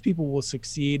 And those people will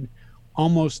succeed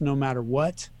almost no matter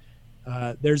what.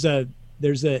 There's a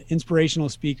inspirational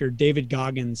speaker, David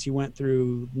Goggins. He went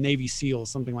through Navy SEALs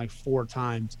something like 4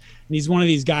 times. And he's one of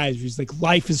these guys who's like,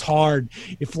 life is hard.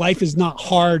 If life is not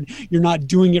hard, you're not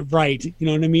doing it right. You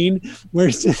know what I mean? Where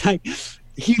it's like,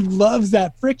 he loves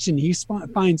that friction. He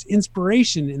finds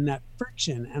inspiration in that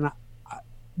friction. And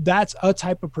that's a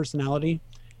type of personality.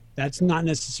 That's not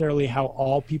necessarily how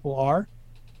all people are.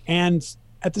 And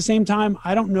at the same time,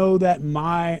 I don't know that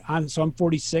I'm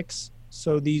 46.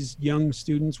 So these young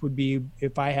students would be,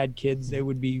 if I had kids, they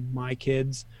would be my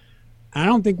kids. I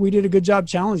don't think we did a good job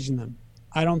challenging them.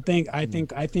 I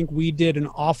think we did an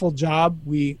awful job.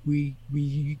 We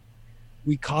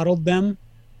coddled them.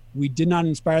 We did not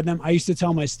inspire them. I used to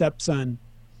tell my stepson,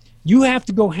 you have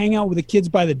to go hang out with the kids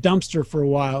by the dumpster for a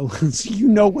while so you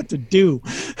know what to do.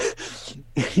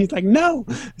 He's like, no.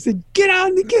 I said, get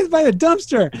out with the kids by the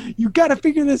dumpster. You got to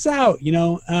figure this out,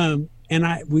 And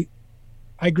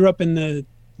I grew up in the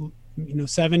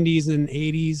 70s and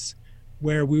 80s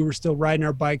where we were still riding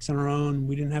our bikes on our own.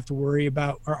 We didn't have to worry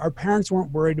about, our parents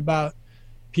weren't worried about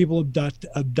people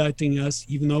abducting us,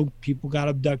 even though people got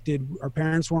abducted. Our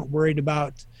parents weren't worried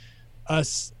about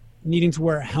us needing to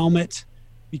wear a helmet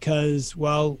because,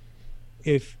 well,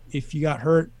 if you got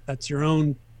hurt, that's your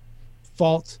own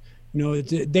fault.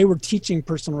 They were teaching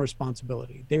personal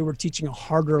responsibility. They were teaching a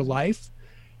harder life.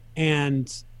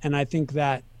 And I think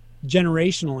that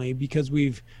generationally, because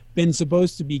we've been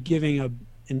supposed to be giving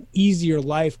an easier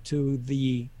life to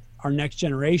our next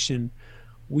generation,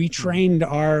 we trained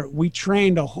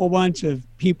a whole bunch of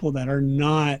people that are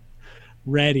not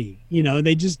ready.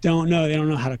 They just don't know. They don't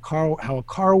know how a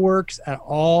car works at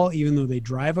all, even though they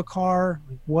drive a car.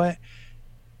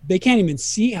 They can't even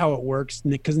see how it works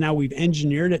because now we've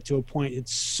engineered it to a point.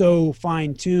 It's so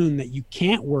fine tuned that you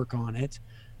can't work on it.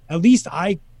 At least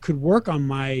I could work on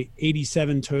my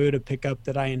 87 Toyota pickup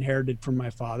that I inherited from my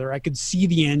father. I could see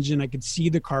the engine. I could see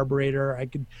the carburetor.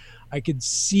 I could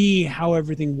see how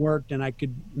everything worked, and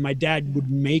my dad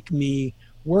would make me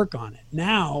work on it.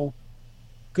 Now,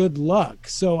 good luck.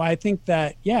 So I think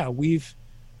that, we've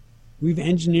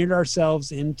engineered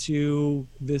ourselves into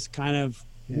this kind of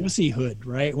pussyhood,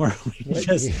 right? Where we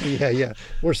just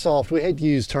we're soft. We hate to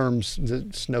use terms,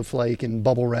 snowflake and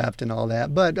bubble wrapped and all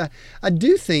that, but I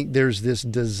do think there's this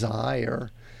desire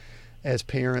as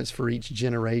parents for each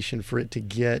generation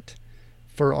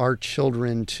for our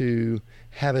children to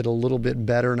have it a little bit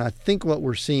better. And I think what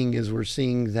we're seeing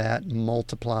that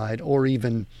multiplied or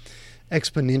even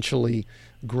exponentially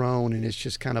grown, and it's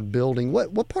just kind of building.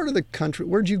 What part of the country,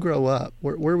 where'd you grow up?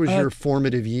 Where was your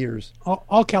formative years?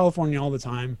 All California all the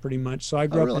time, pretty much. So I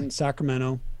grew up in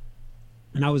Sacramento,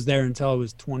 and I was there until I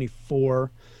was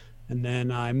 24. And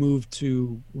then I moved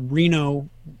to Reno,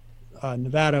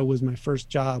 Nevada was my first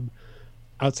job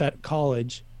outside of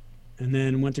college, and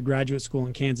then went to graduate school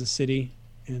in Kansas City,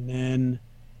 and then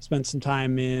spent some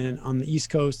time on the East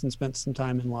Coast and spent some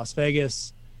time in Las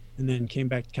Vegas, and then came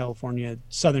back to California,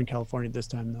 Southern California this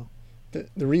time though.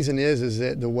 The reason is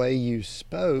that the way you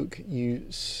spoke, you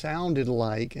sounded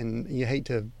like, and you hate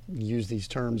to use these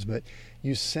terms, but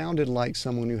you sounded like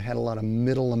someone who had a lot of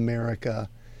middle America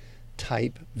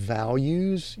type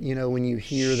values. When you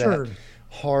hear that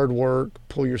hard work,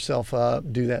 pull yourself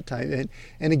up, do that type.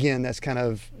 And again, that's kind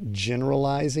of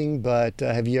generalizing, but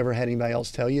have you ever had anybody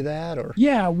else tell you that? Or?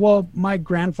 Yeah, well, my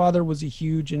grandfather was a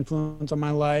huge influence on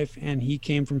my life, and he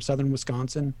came from Southern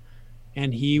Wisconsin,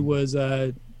 and he was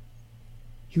an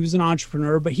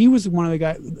entrepreneur, but he was one of the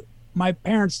guys. My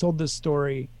parents told this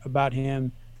story about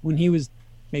him when he was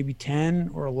maybe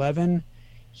 10 or 11.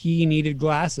 He needed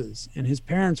glasses, and his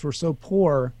parents were so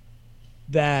poor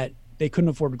that they couldn't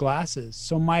afford glasses.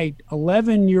 So my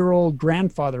 11-year-old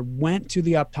grandfather went to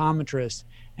the optometrist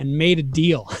and made a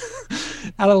deal.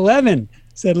 At 11,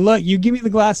 said, look, you give me the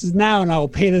glasses now and I will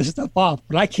pay this stuff off,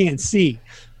 but I can't see.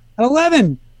 At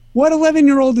 11, What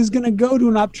 11-year-old is going to go to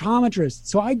an optometrist?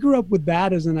 So I grew up with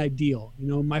that as an ideal. You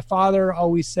know, my father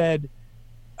always said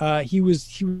he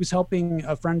was helping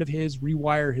a friend of his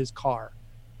rewire his car,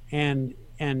 and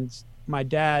my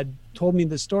dad told me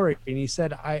the story, and he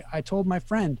said, I told my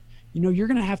friend, you know, you're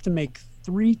going to have to make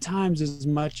 3 times as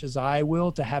much as I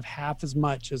will to have half as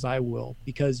much as I will,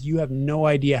 because you have no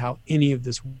idea how any of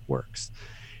this works.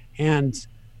 And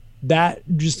that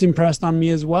just impressed on me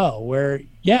as well, where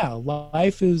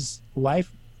life is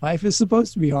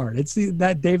supposed to be hard. It's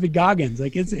that David Goggins,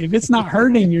 like, if it's not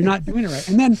hurting, you're not doing it right.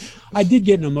 And then I did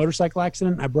get in a motorcycle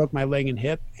accident. I broke my leg and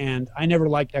hip, and I never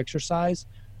liked exercise,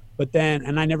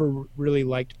 and I never really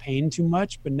liked pain too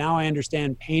much, but now I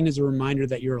understand pain is a reminder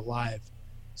that you're alive.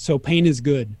 So pain is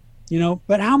good, you know.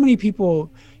 But how many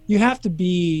people, you have to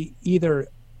be either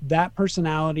that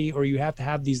personality, or you have to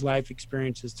have these life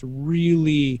experiences to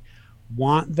really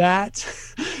want that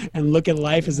and look at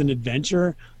life as an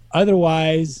adventure.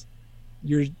 Otherwise,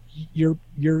 you're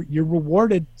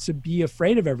rewarded to be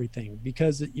afraid of everything,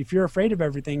 because if you're afraid of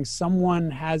everything, someone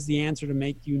has the answer to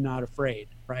make you not afraid,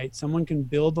 right? Someone can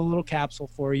build a little capsule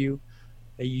for you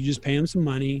that you just pay them some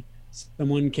money.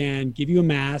 Someone can give you a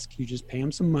mask, you just pay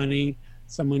them some money.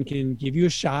 Someone can give you a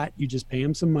shot, you just pay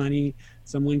them some money.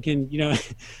 Someone can, you know,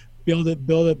 build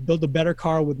a better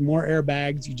car with more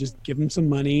airbags, you just give them some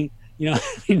money. You know,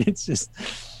 I mean, it's just,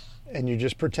 and you're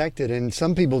just protected. And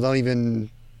some people don't even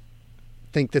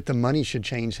think that the money should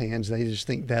change hands. They just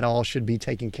think that all should be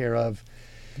taken care of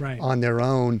on their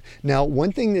own. Now,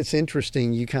 one thing that's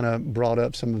interesting, you kind of brought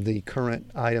up some of the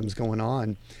current items going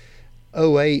on.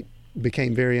 2008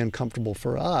 became very uncomfortable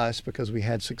for us because we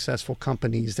had successful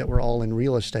companies that were all in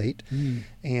real estate,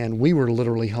 and we were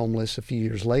literally homeless a few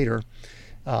years later,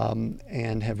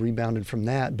 and have rebounded from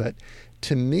that. But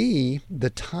to me, the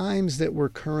times that we're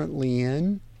currently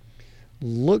in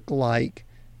look like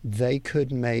they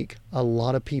could make a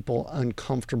lot of people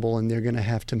uncomfortable, and they're going to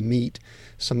have to meet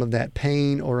some of that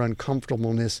pain or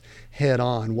uncomfortableness head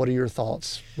on. What are your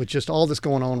thoughts with just all this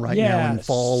going on right now in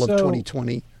fall of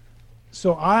 2020?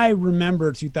 So I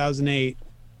remember 2008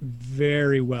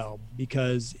 very well,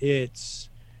 because it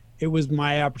was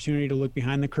my opportunity to look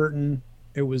behind the curtain.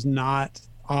 It was not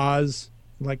Oz,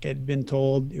 like I'd been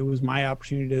told. It was my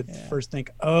opportunity to first think,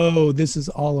 oh, this is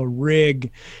all a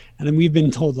rig. And then we've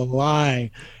been told a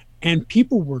lie. And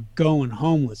people were going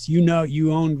homeless. You know,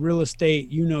 you owned real estate.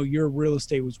 You know, your real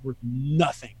estate was worth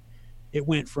nothing. It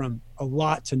went from a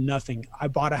lot to nothing. I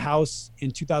bought a house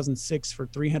in 2006 for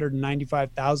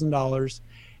 $395,000.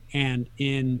 And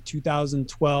in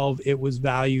 2012, it was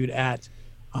valued at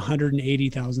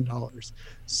 $180,000.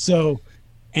 So,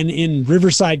 and in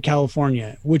Riverside,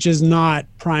 California, which is not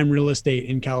prime real estate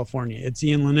in California. It's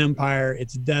the Inland Empire,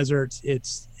 it's deserts,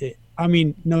 I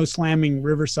mean, no slamming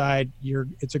Riverside.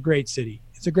 It's a great city.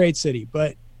 It's a great city,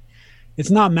 but it's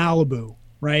not Malibu,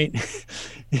 right?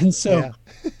 And so,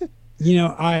 you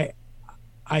know,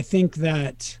 I think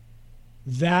that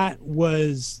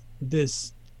was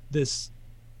this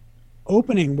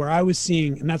opening where I was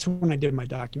seeing, and that's when I did my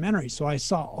documentary. So I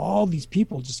saw all these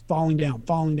people just falling down,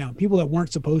 people that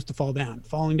weren't supposed to fall down,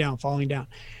 falling down,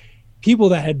 people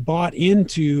that had bought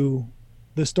into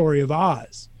the story of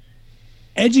Oz,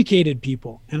 educated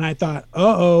people. And I thought,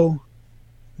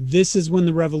 this is when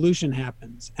the revolution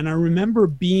happens. And I remember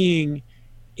being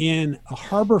in a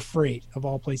Harbor Freight, of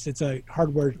all places. It's a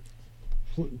hardware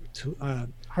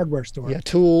store. Yeah,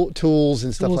 tools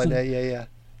and stuff like that. Yeah.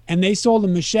 And they sold a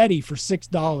machete for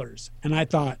 $6. And I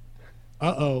thought,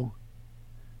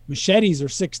 machetes are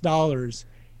 $6.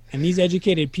 And these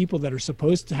educated people that are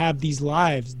supposed to have these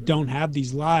lives don't have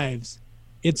these lives.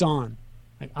 It's on.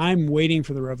 Like, I'm waiting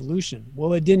for the revolution.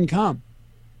 Well, it didn't come.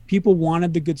 People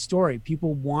wanted the good story.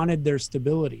 People wanted their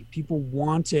stability. People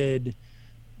wanted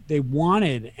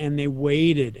and they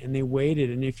waited and they waited.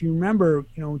 And if you remember,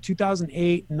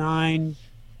 2008, 9,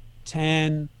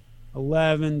 10,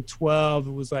 11, 12,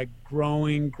 it was like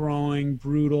growing,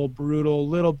 brutal,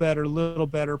 little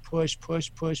better, push.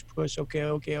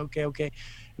 Okay.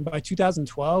 And by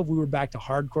 2012, we were back to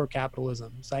hardcore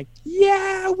capitalism. It's like,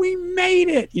 yeah, we made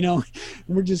it, and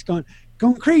we're just going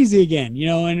crazy again,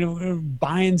 and we're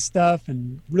buying stuff,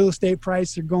 and real estate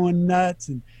prices are going nuts,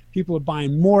 and people are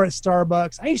buying more at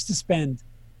Starbucks. I used to spend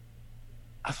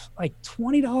like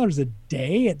 $20 a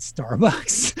day at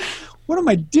Starbucks. What am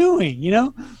I doing,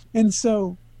 And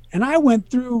I went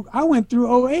through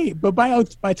 08, but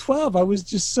by 12, I was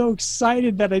just so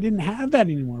excited that I didn't have that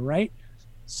anymore, right?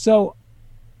 So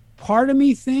part of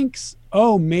me thinks,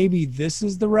 maybe this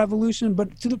is the revolution,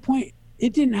 but to the point,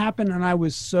 it didn't happen, and I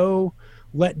was so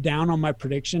let down on my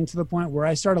prediction to the point where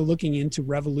I started looking into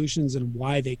revolutions and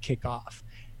why they kick off.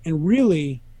 And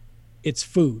really, it's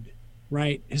food,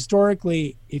 right?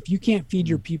 Historically, if you can't feed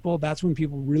your people, that's when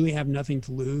people really have nothing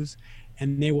to lose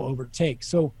and they will overtake.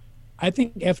 So I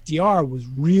think FDR was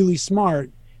really smart,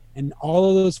 and all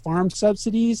of those farm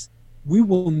subsidies, we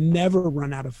will never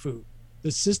run out of food.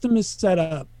 The system is set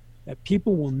up that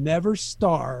people will never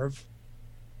starve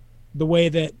the way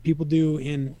that people do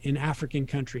in African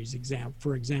countries,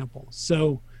 for example.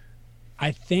 So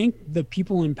I think the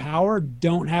people in power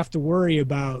don't have to worry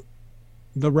about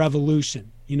the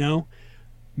revolution, you know?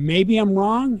 Maybe I'm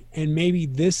wrong, and maybe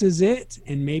this is it,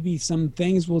 and maybe some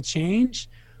things will change,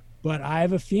 but I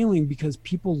have a feeling because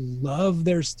people love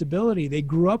their stability. They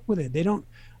grew up with it.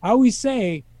 I always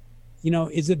say, you know,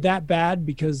 is it that bad?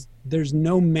 Because there's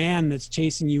no man that's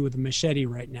chasing you with a machete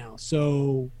right now.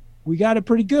 So we got it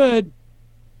pretty good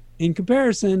in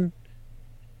comparison,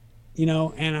 you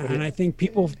know, and I think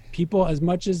people as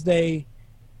much as they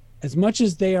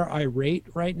are irate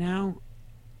right now,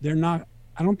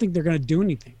 I don't think they're going to do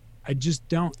anything. I just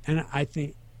don't. And I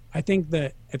think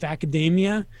that if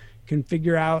academia can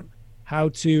figure out how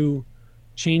to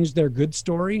change their good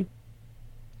story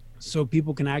so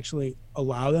people can actually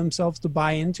allow themselves to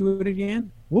buy into it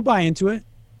again, we'll buy into it.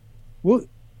 We'll,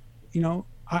 you know,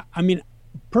 I mean,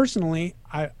 personally,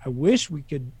 I wish we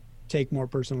could take more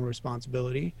personal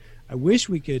responsibility. I wish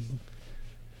we could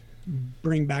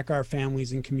bring back our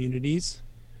families and communities.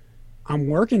 I'm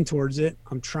working towards it.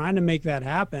 I'm trying to make that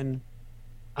happen.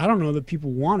 I don't know that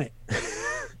people want it.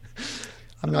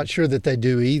 I'm not sure that they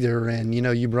do either. And, you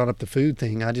know, you brought up the food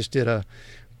thing. I just did a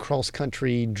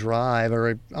cross-country drive,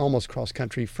 or almost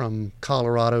cross-country, from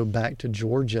Colorado back to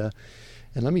Georgia.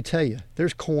 And let me tell you,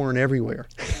 there's corn everywhere.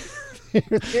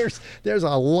 There's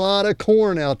a lot of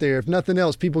corn out there. If nothing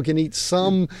else, people can eat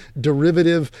some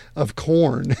derivative of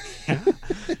corn.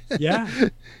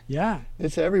 Yeah.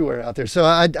 It's everywhere out there. So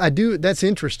I do. That's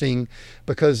interesting,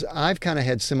 because I've kind of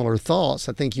had similar thoughts.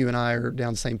 I think you and I are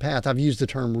down the same path. I've used the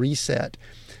term reset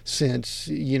since,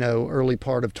 you know, early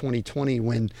part of 2020,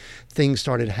 when things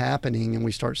started happening and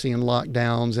we start seeing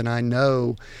lockdowns. And I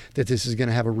know that this is going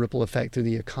to have a ripple effect through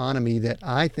the economy that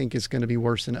I think is going to be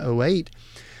worse than '08.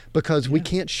 Because we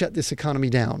can't shut this economy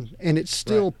down, and it's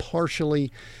still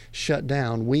partially shut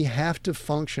down. We have to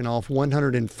function off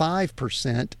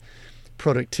 105%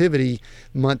 productivity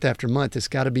month after month. It's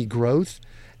got to be growth,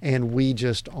 and we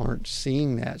just aren't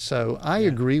seeing that. So I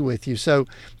agree with you. So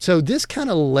this kind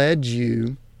of led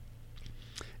you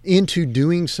into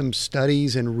doing some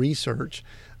studies and research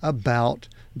about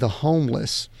the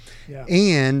homeless. Yeah.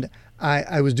 And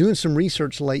I was doing some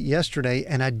research late yesterday,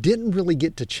 and I didn't really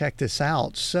get to check this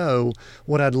out. So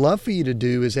what I'd love for you to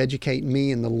do is educate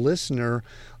me and the listener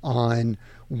on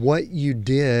what you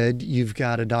did. You've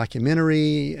got a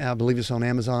documentary, I believe it's on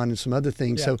Amazon, and some other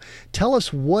things. Yeah. So tell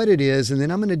us what it is, and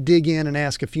then I'm going to dig in and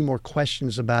ask a few more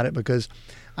questions about it, because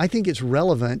I think it's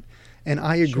relevant, and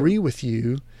I agree with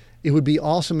you. It would be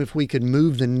awesome if we could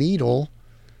move the needle,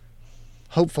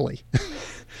 hopefully.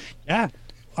 Yeah.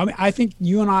 I mean, I think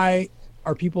you and I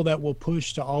are people that will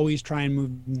push to always try and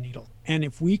move the needle. And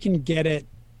if we can get it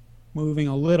moving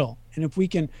a little, and if you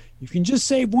can just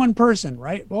save one person,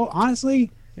 right? Well,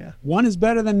 honestly, one is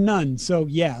better than none. So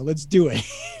yeah, let's do it.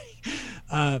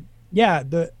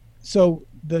 So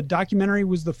the documentary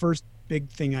was the first big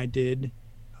thing I did.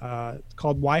 It's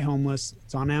called Why Homeless.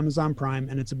 It's on Amazon Prime,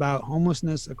 and it's about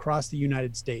homelessness across the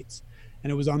United States. And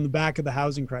it was on the back of the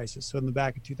housing crisis, so in the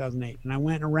back of 2008. And I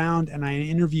went around and I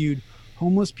interviewed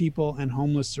homeless people and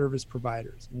homeless service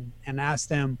providers and asked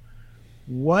them,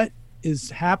 what is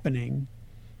happening?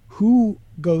 Who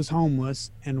goes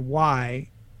homeless and why?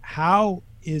 How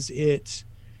is it,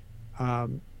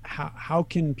 how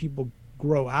can people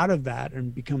grow out of that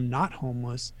and become not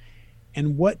homeless?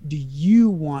 And what do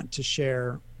you want to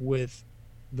share with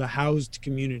the housed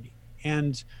community?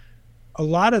 And a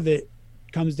lot of it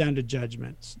comes down to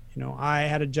judgments. You know, I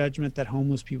had a judgment that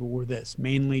homeless people were this,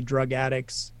 mainly drug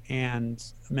addicts and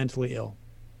mentally ill.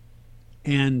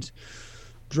 And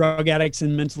drug addicts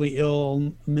and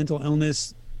mental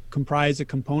illness comprise a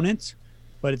component,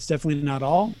 but it's definitely not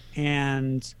all.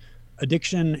 And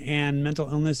addiction and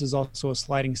mental illness is also a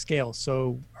sliding scale.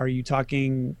 So are you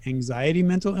talking anxiety,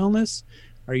 mental illness?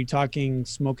 Are you talking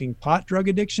smoking pot, drug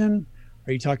addiction?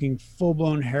 Are you talking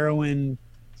full-blown heroin,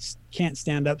 can't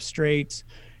stand up straight?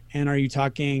 And are you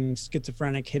talking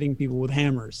schizophrenic, hitting people with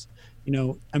hammers? You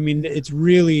know, I mean, it's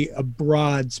really a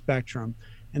broad spectrum.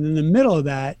 And in the middle of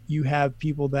that, you have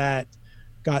people that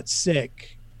got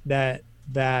sick, that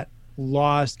got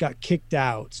kicked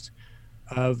out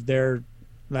of their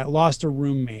that lost a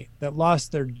roommate, that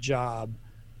lost their job,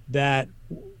 that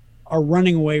are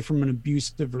running away from an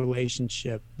abusive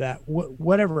relationship, that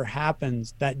whatever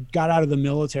happens, that got out of the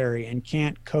military and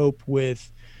can't cope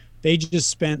with, they just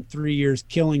spent 3 years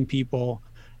killing people,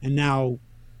 and now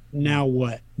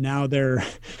what? Now they're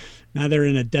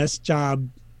in a desk job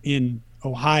in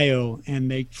Ohio and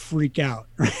they freak out.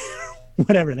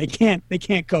 Whatever, they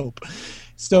can't cope.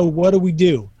 So what do we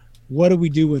do? What do we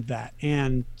do with that?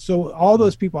 And so all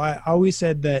those people, I always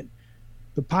said that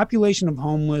the population of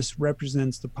homeless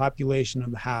represents the population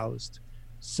of the housed.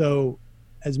 So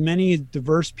as many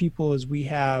diverse people as we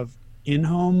have in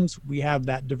homes, we have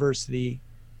that diversity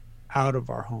out of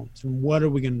our homes. And what are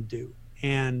we going to do?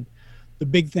 And the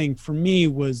big thing for me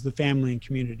was the family and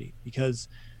community, because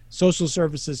social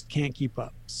services can't keep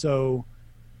up. So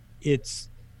it's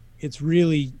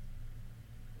really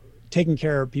taking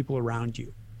care of people around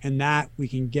you, and that we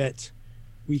can get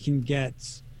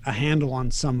a handle on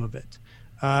some of it.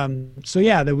 So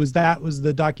yeah, that was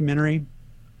the documentary.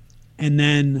 And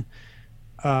then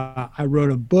I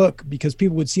wrote a book, because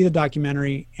people would see the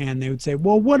documentary and they would say,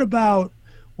 well, what about,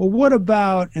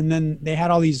 and then they had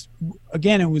all these,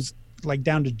 again, it was like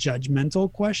down to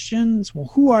judgmental questions. Well,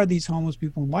 who are these homeless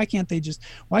people, and why can't they just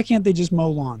mow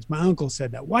lawns? My uncle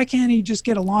said that. Why can't he just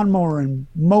get a lawnmower and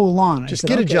mow a lawn? Just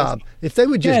get a job. If they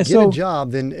would just get a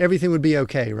job, then everything would be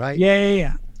okay, right?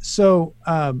 Yeah. So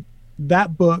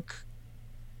that book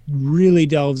really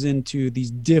delves into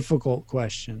these difficult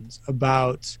questions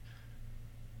about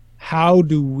how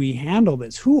do we handle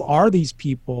this? Who are these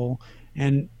people?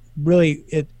 And really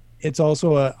it's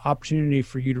also an opportunity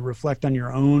for you to reflect on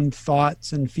your own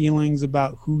thoughts and feelings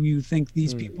about who you think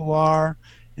these people are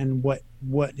and what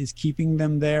is keeping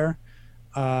them there.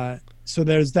 So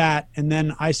there's that. And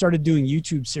then I started doing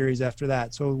YouTube series after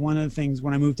that. So one of the things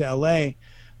when I moved to LA,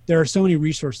 there are so many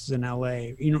resources in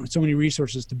LA, so many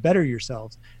resources to better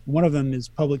yourselves. One of them is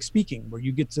public speaking, where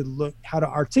you get to look how to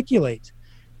articulate.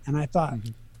 And I thought,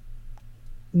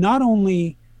 not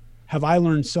only have I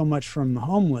learned so much from the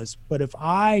homeless, but if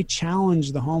I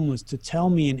challenge the homeless to tell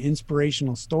me an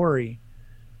inspirational story,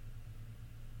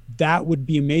 that would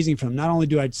be amazing for them. Not only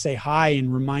do I say hi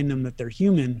and remind them that they're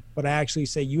human, but I actually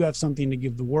say, you have something to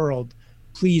give the world.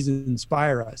 Please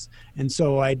inspire us. And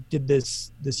so I did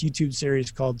this YouTube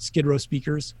series called Skid Row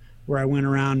Speakers, where I went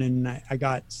around and I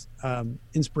got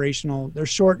they're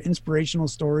short inspirational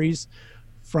stories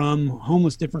from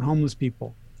different homeless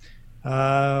people.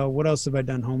 What else have I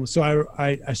done homeless? So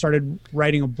I started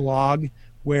writing a blog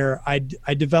where I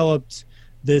developed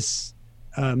this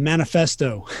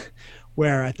manifesto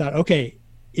where I thought, okay,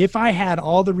 if I had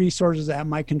all the resources at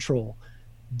my control,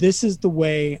 this is the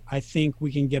way I think we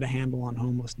can get a handle on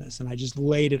homelessness. And I just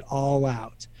laid it all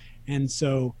out. And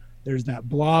so there's that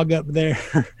blog up there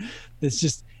that's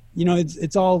just,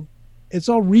 it's all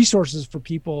resources for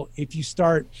people if you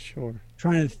start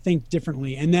trying to think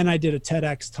differently. And then I did a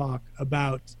TEDx talk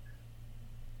about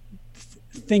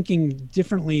thinking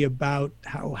differently about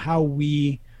how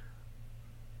we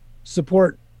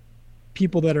support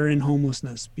people that are in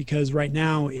homelessness, because right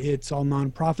now it's all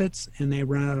nonprofits and they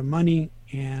run out of money,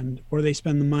 or they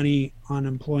spend the money on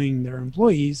employing their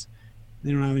employees.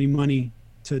 They don't have any money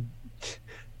to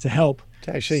help.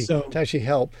 To actually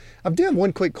help. I do have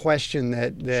one quick question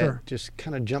that Sure. just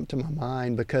kind of jumped to my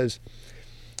mind, because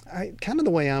kind of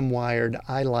the way I'm wired,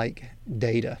 I like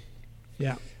data.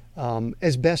 Yeah.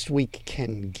 As best we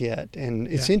can get. And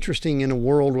it's interesting, in a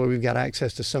world where we've got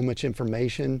access to so much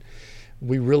information,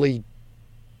 we really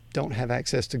don't have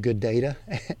access to good data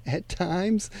at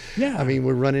times. Yeah. I mean,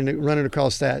 we're running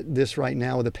across this right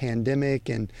now with a pandemic,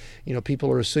 and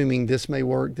people are assuming this may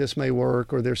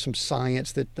work, or there's some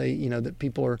science that that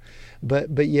people are,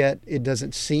 but yet it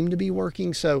doesn't seem to be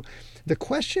working. So the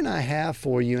question I have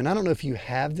for you, and I don't know if you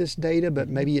have this data, but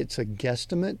maybe it's a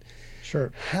guesstimate.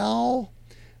 Sure. How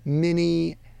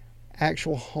many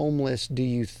actual homeless do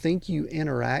you think you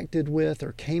interacted with,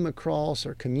 or came across,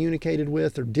 or communicated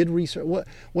with, or did research,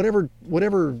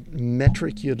 whatever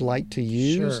metric you'd like to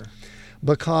use? Sure.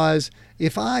 Because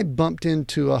if I bumped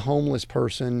into a homeless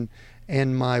person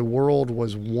and my world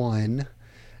was one,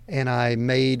 and I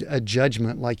made a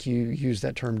judgment, like you used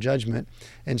that term, judgment,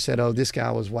 and said, oh, this guy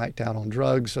was whacked out on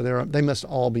drugs, so they must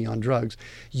all be on drugs.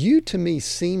 You, to me,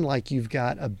 seem like you've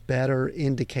got a better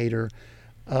indicator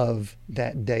of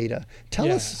that data.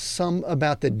 Tell us some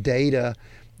about the data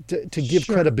to give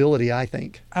credibility, I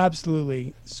think.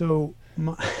 Absolutely. So,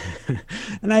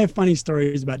 and I have funny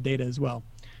stories about data as well.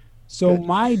 So Good.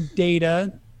 My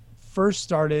data first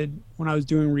started when I was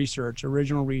doing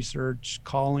original research,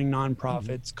 calling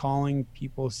nonprofits, calling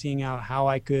people, seeing out how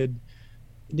I could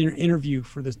did an interview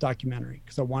for this documentary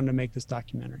because I wanted to make this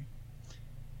documentary.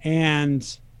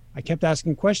 And I kept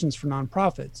asking questions for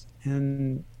nonprofits,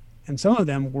 and some of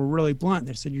them were really blunt.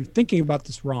 They said, "You're thinking about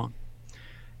this wrong.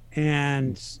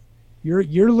 And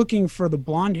you're looking for the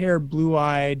blonde-haired,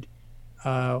 blue-eyed,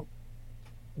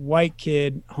 white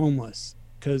kid homeless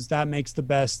because that makes the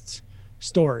best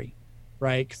story,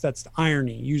 right? Because that's the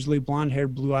irony. Usually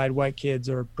blonde-haired, blue-eyed white kids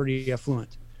are pretty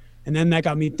affluent." And then that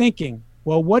got me thinking,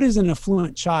 well, what is an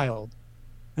affluent child?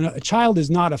 And a child is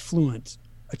not affluent.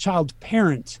 A child's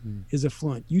parent is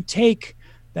affluent. You take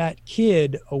that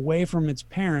kid away from its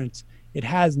parents, it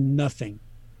has nothing.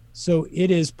 So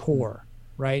it is poor,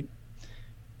 right?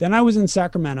 Then I was in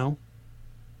Sacramento,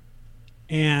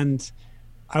 and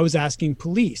I was asking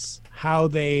police how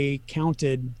they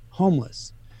counted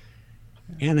homeless.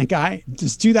 And a guy,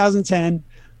 just 2010,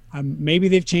 maybe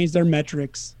they've changed their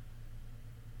metrics.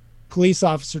 Police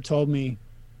officer told me,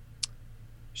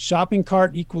 shopping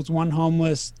cart equals 1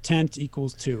 homeless, tent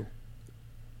equals 2.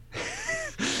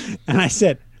 And I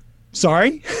said,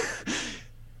 sorry?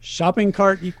 Shopping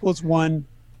cart equals 1,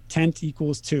 tent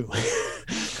equals 2.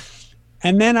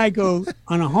 And then I go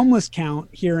on a homeless count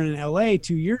here in LA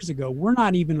 2 years ago. We're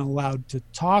not even allowed to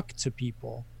talk to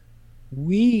people.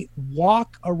 We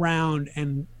walk around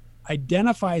and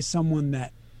identify someone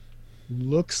that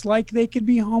looks like they could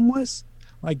be homeless,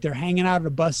 like they're hanging out at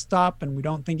a bus stop and we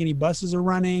don't think any buses are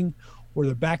running, or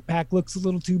their backpack looks a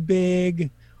little too big,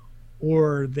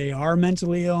 or they are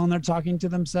mentally ill and they're talking to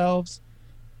themselves.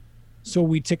 So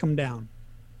we tick them down,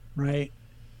 right?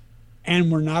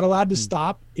 And we're not allowed to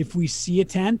stop. If we see a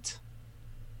tent,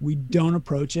 we don't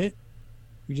approach it.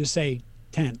 We just say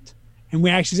tent. And we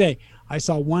actually say, I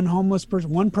saw one homeless person,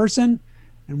 one person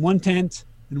and one tent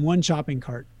and one shopping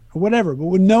cart or whatever, but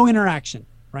with no interaction,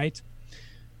 right?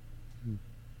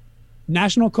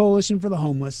 National Coalition for the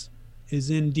Homeless is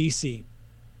in DC,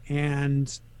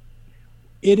 and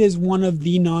it is one of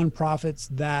the nonprofits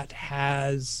that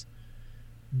has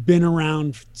been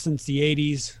around since the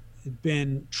 80s. It's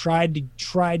been tried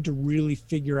to really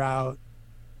figure out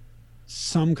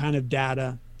some kind of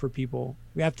data for people.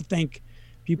 We have to think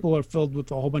people are filled with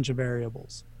a whole bunch of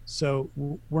variables. So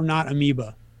we're not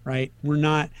amoeba, right?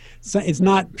 It's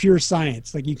not pure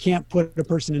science. Like, you can't put a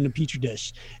person in a petri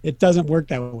dish. It doesn't work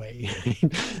that way.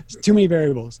 There's too many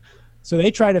variables. So they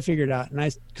try to figure it out. And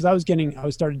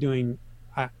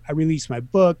I released my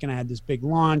book and I had this big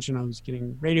launch and I was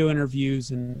getting radio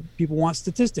interviews, and people want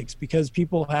statistics because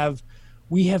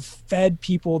we have fed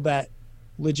people that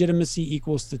legitimacy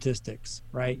equals statistics,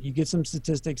 right? You get some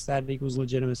statistics, that equals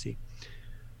legitimacy.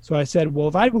 So I said, well,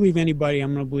 if I believe anybody,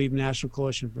 I'm going to believe National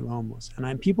Coalition for the Homeless.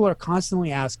 And people are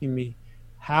constantly asking me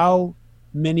how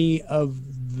many of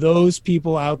those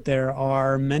people out there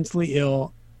are mentally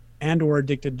ill and or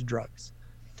addicted to drugs.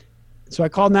 So I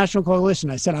called National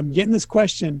Coalition. I said, I'm getting this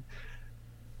question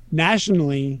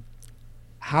nationally.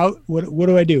 What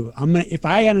do I do? If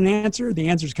I had an answer, the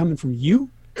answer is coming from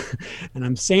you. And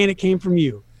I'm saying it came from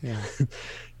you. Yeah.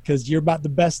 Because you're about the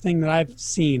best thing that I've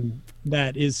seen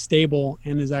that is stable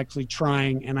and is actually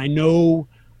trying. And I know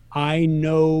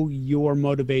your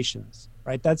motivations,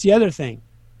 right? That's the other thing.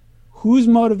 Whose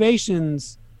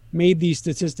motivations made these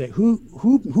statistics?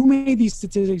 Who made these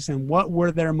statistics, and what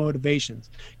were their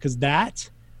motivations? Because that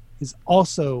is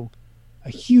also a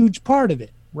huge part of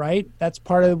it, right? That's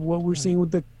part of what we're seeing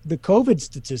with the COVID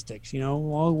statistics.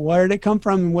 Well, where did it come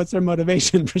from and what's their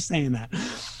motivation for saying that?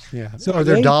 Yeah. So are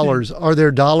there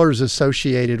dollars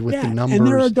associated with the numbers? And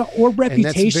there are or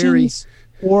reputations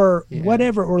or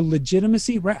whatever, or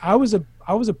legitimacy, right? I was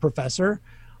a professor.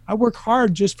 I work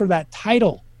hard just for that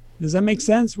title. Does that make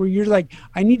sense? Where you're like,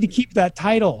 I need to keep that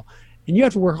title, and you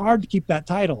have to work hard to keep that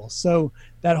title. So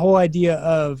that whole idea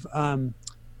of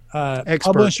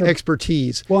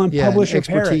expertise. Well, and publish or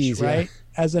perish, right?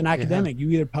 As an academic, you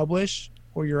either publish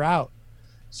or you're out.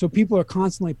 So people are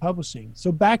constantly publishing.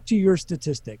 So back to your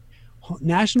statistic,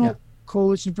 National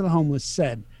Coalition for the Homeless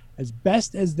said, as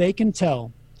best as they can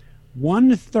tell,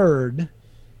 1/3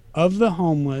 of the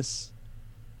homeless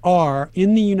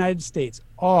in the United States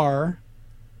are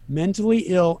mentally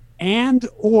ill and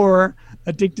or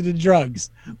addicted to drugs,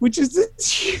 which is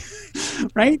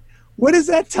right. What does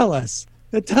that tell us?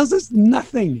 That tells us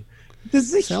nothing.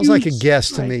 This is sounds like a guess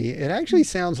to me. It actually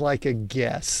sounds like a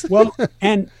guess. Well,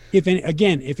 and if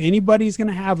anybody's going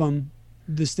to have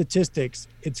the statistics,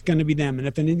 it's going to be them. And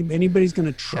if anybody's going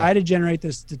to try to generate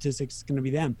the statistics, it's going to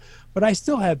be them. But I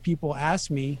still have people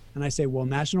ask me, and I say, well,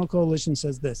 National Coalition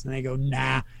says this. And they go,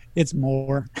 nah, it's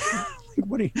more.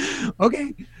 Like,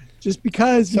 okay. Just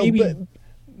because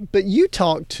But you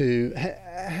talked to,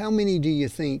 how many do you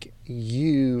think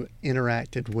you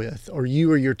interacted with, or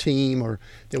you or your team, or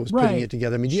that was putting Right. it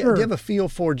together? I mean, Sure. do you have a feel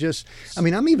for just, I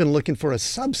mean, I'm even looking for a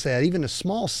subset, even a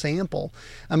small sample.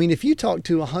 I mean, if you talk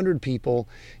to 100 people,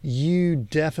 you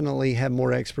definitely have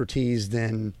more expertise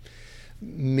than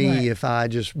me Right. if I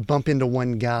just bump into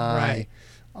one guy Right.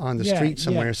 on the Yeah, street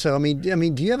somewhere. yeah. So, I mean,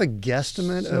 do you have a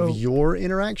guesstimate of So, your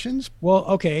interactions? well,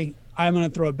 okay, I'm going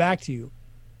to throw it back to you.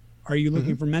 Are you Hmm.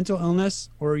 looking for mental illness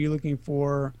or are you looking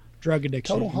for drug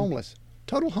addiction? Total homeless.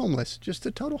 Total homeless. Just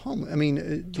the total homeless. I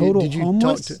mean, Total did you talk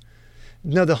homeless? to?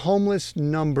 No, the homeless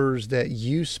numbers that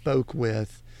you spoke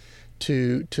with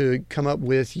to come up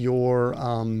with your,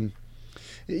 some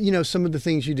of the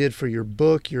things you did for your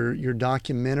book, your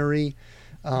documentary.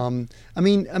 I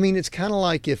mean, it's kind of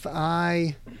like if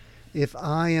I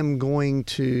am going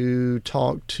to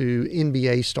talk to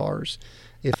NBA stars,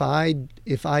 if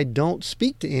I don't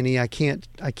speak to any, I can't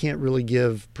really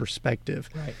give perspective.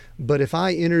 Right. But if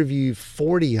I interview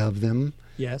 40 of them,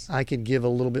 Yes. I could give a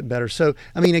little bit better. So,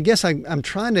 I mean, I guess I'm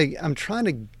trying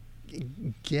to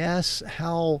guess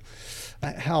how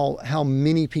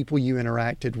many people you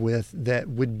interacted with that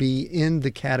would be in the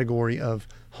category of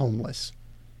homeless.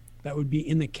 That would be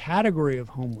in the category of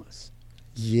homeless.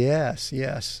 Yes,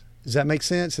 yes. Does that make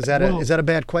sense? Is Well, that a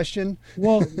bad question?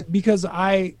 Well, because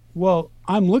I'm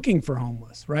looking for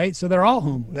homeless, right? So they're all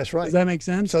homeless. That's right. Does that make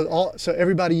sense? So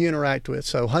everybody you interact with,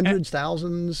 so hundreds,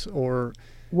 thousands, or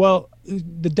Well,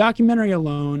 the documentary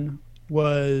alone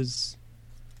was,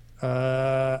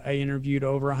 I interviewed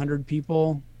over 100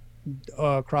 people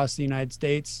across the United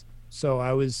States. So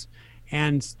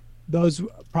and those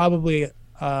probably,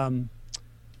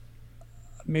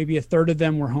 maybe a third of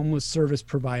them were homeless service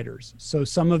providers. So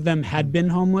some of them had been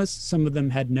homeless, some of them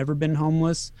had never been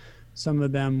homeless, some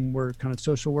of them were kind of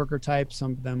social worker types,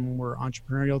 some of them were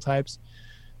entrepreneurial types.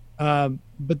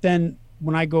 But then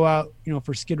when I go out,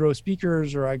 for Skid Row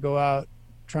speakers, or I go out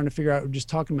trying to figure out, just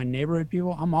talking to my neighborhood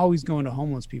people, I'm always going to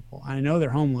homeless people. I know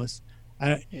they're homeless.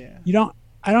 yeah.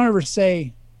 I don't ever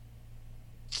say,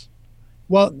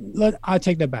 well, I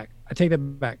take that back. I take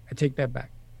that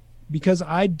back. Because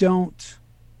I don't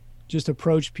just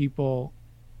approach people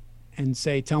and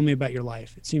say, tell me about your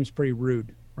life. It seems pretty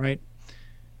rude, right?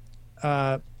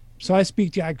 So I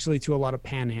speak actually to a lot of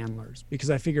panhandlers, because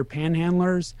I figure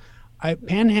panhandlers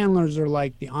are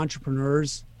like the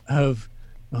entrepreneurs of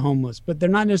the homeless, but they're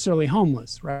not necessarily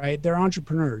homeless, right? They're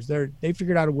entrepreneurs. They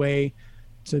figured out a way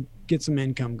to get some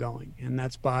income going, and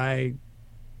that's by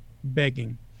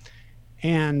begging.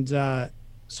 And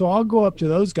so I'll go up to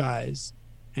those guys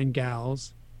and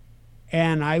gals,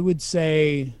 and I would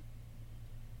say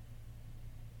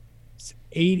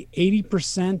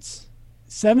 80%,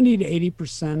 70 to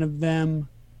 80% of them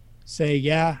say,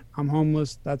 yeah, I'm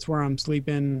homeless. That's where I'm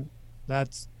sleeping.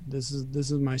 This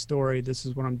is my story. This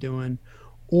is what I'm doing.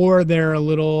 Or they're a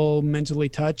little mentally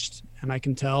touched, and I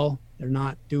can tell they're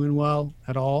not doing well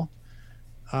at all.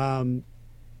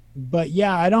 But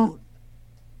yeah, I don't,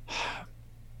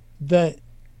 the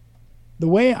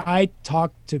way I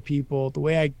talk to people, the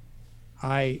way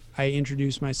I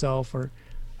introduce myself, or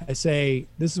I say,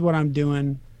 this is what I'm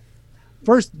doing.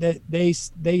 First, that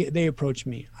they approach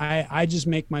me. I just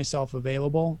make myself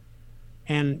available.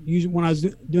 And usually when I was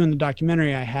doing the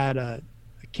documentary, I had a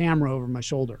camera over my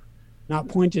shoulder, not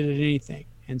pointed at anything.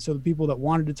 And so the people that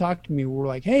wanted to talk to me were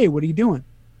like, hey, what are you doing?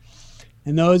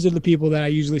 And those are the people that I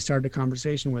usually started a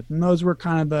conversation with. And those were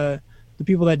kind of the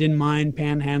people that didn't mind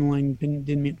panhandling,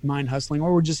 didn't mind hustling,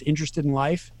 or were just interested in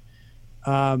life.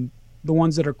 The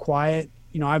ones that are quiet,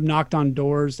 I've knocked on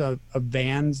doors of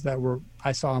vans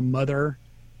I saw a mother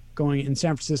going in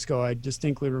San Francisco. I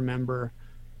distinctly remember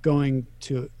going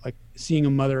to, like, seeing a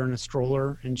mother in a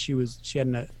stroller, and she had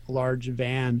a large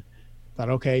van. Thought,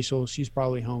 okay, so she's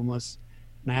probably homeless.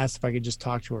 And I asked if I could just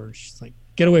talk to her. She's like,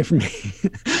 get away from me.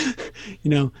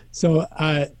 So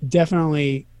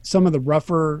definitely some of the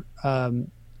rougher,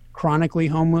 chronically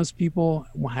homeless people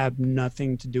will have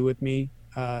nothing to do with me,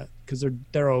 because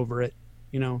they're over it.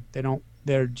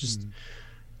 They're just,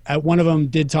 one of them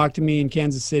did talk to me in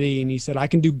Kansas City, and he said, I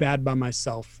can do bad by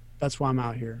myself. That's why I'm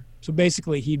out here. So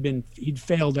basically he'd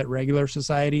failed at regular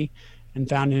society and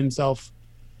found himself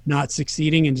not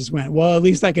succeeding, and just went, well, at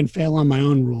least I can fail on my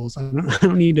own rules. I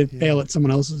don't need to fail at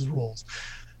someone else's rules.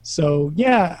 So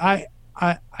yeah,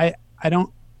 I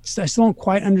still don't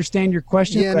quite understand your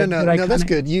question. Yeah, no, that's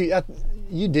good. You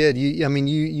did. You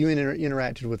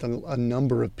interacted with a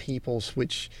number of peoples,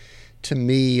 which to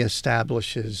me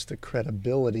establishes the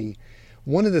credibility.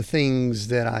 One of the things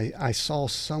that I saw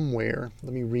somewhere,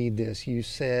 let me read this. You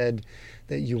said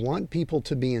that you want people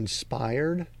to be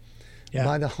inspired,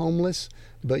 by the homeless,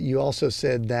 but you also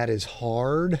said that is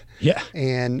hard. Yeah.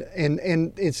 And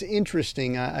it's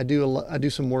interesting. I do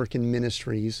some work in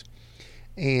ministries,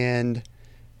 and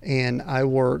I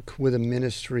work with a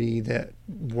ministry that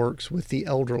works with the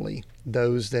elderly,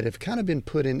 those that have kind of been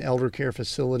put in elder care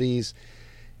facilities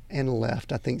and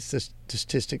left. I think the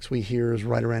statistics we hear is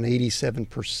right around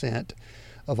 87%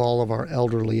 of all of our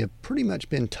elderly have pretty much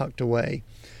been tucked away.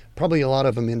 Probably a lot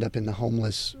of them end up in the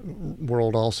homeless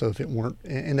world also if it weren't,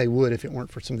 and they would if it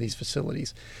weren't for some of these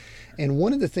facilities. And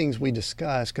one of the things we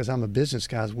discuss, because I'm a business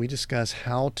guy, is we discuss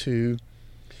how to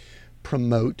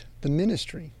promote the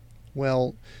ministry.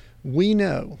 Well, we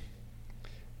know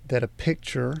that a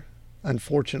picture,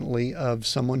 unfortunately, of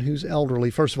someone who's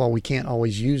elderly, first of all, we can't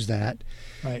always use that,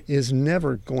 right, is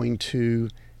never going to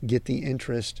get the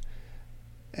interest.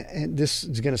 And this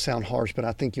is going to sound harsh, but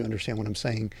I think you understand what I'm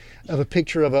saying, of a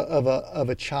picture of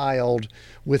a child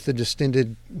with a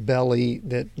distended belly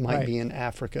that might right, be in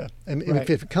Africa. And right,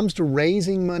 if it comes to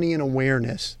raising money and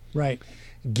awareness, right,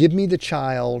 give me the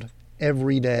child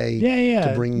every day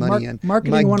to bring money in.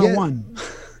 Marketing 101.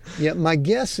 Yeah, my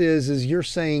guess is you're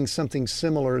saying something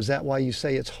similar. Is that why you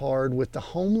say it's hard with the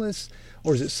homeless,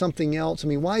 or is it something else? I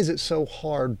mean, why is it so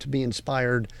hard to be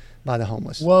inspired by the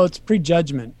homeless? Well, it's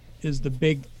prejudgment is the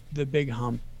big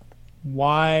hump.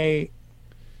 Why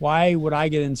would I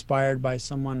get inspired by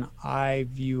someone I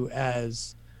view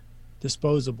as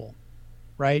disposable,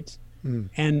 right?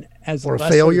 And as or a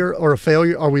failure, or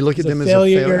we look at them as a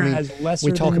failure. I mean, as lesser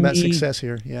we talk than about me, success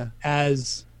here, yeah.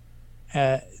 As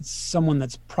someone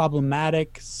that's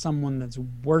problematic, someone that's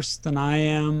worse than I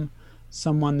am,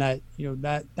 someone that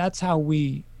that's how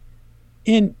I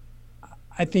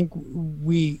think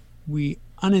we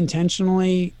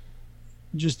unintentionally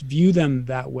just view them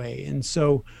that way. And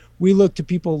so we look to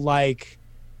people like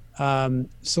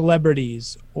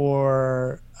celebrities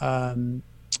or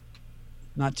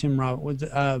not Tim Robbins,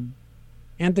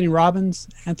 Anthony Robbins,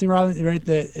 right?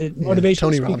 The motivational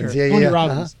Tony speaker. Robbins, Tony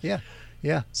Robbins.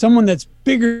 Yeah. Someone that's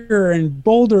bigger and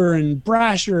bolder and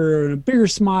brasher and a bigger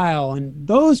smile. And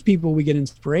those people we get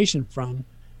inspiration from,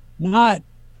 not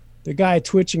the guy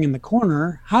twitching in the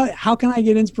corner. How can I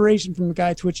get inspiration from the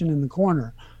guy twitching in the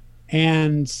corner?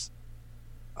 And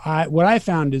what I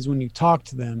found is when you talk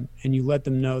to them and you let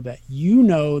them know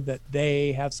that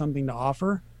they have something to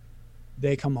offer,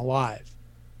 they come alive.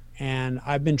 And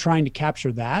I've been trying to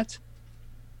capture that.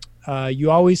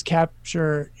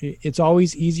 It's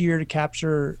always easier to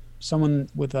capture someone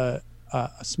with a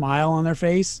smile on their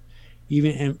face,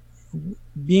 and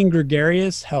being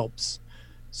gregarious helps.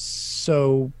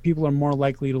 So people are more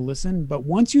likely to listen. But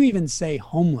once you even say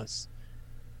homeless,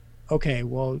 okay,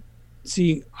 well,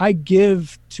 see, I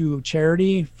give to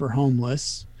charity for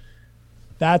homeless.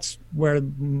 That's where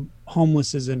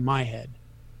homeless is in my head.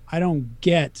 I don't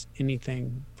get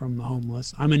anything from the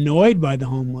homeless. I'm annoyed by the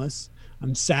homeless.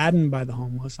 I'm saddened by the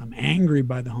homeless. I'm angry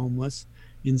by the homeless.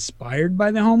 Inspired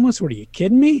by the homeless? What, are you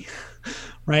kidding me?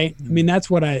 Right? I mean, that's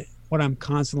what I'm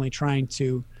constantly trying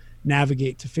to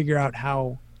navigate, to figure out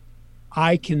how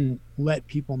I can let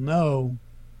people know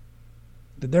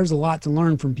that there's a lot to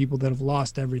learn from people that have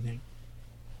lost everything.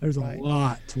 There's a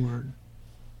lot to learn.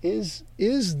 Is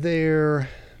there,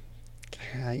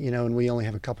 and we only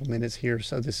have a couple minutes here,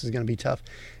 so this is going to be tough.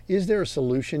 Is there a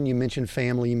solution? You mentioned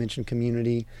family, you mentioned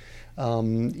community.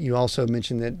 You also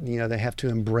mentioned that, they have to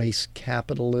embrace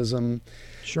capitalism.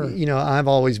 Sure. I've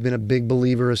always been a big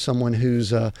believer as someone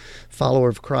who's a follower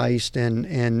of Christ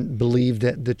and believe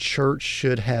that the church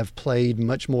should have played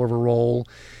much more of a role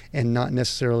and not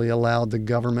necessarily allowed the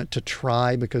government to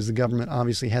try, because the government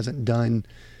obviously hasn't done,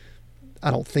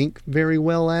 I don't think, very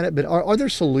well at it. But are there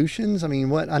solutions? I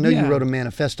mean, I know you wrote a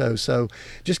manifesto, so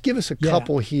just give us a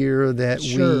couple here that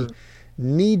we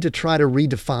need to try to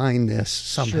redefine this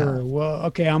somehow. Sure. Well,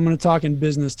 okay, I'm going to talk in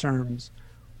business terms.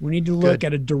 We need to look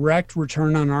at a direct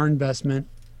return on our investment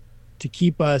to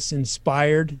keep us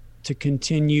inspired to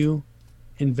continue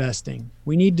investing.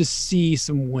 We need to see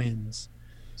some wins.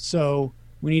 So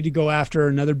we need to go after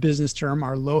another business term,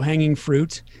 our low-hanging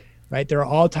fruit, right? There are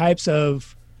all types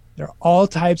of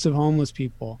homeless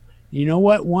people. You know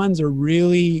what ones are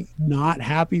really not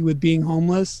happy with being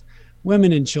homeless?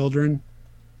 Women and children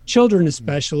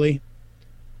especially,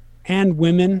 and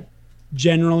women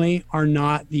generally are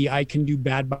not the I can do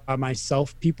bad by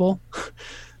myself people.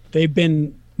 They've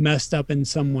been messed up in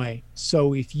some way.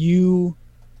 So if you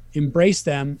embrace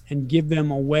them and give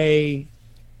them a way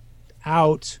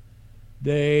out,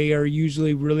 they are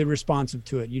usually really responsive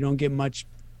to it. You don't get much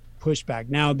pushback.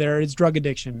 Now, there is drug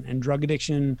addiction, and drug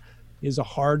addiction is a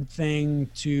hard thing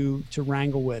to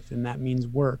wrangle with, and that means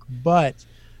work. But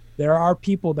There are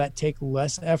people that take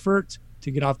less effort to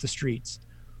get off the streets.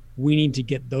 We need to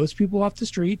get those people off the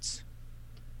streets.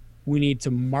 We need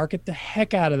to market the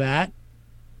heck out of that.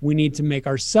 We need to make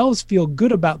ourselves feel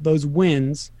good about those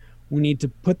wins. We need to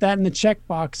put that in the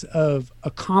checkbox of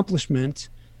accomplishment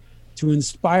to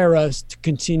inspire us to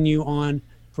continue on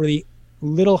for the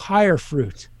little higher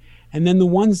fruit. And then the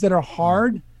ones that are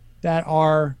hard, that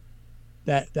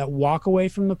walk away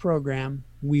from the program,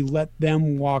 we let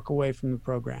them walk away from the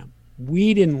program.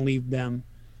 We didn't leave them.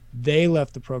 They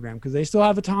left the program because they still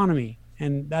have autonomy.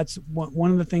 And that's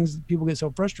one of the things that people get so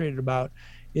frustrated about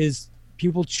is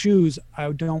people choose, I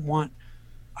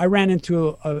ran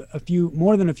into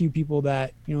more than a few people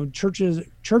that,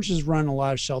 churches run a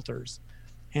lot of shelters.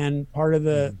 And part of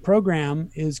the program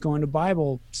is going to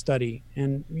Bible study.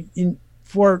 And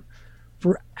for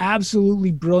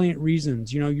absolutely brilliant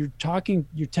reasons. You're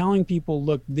telling people,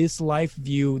 look, this life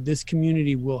view, this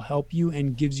community will help you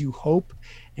and gives you hope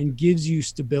and gives you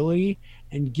stability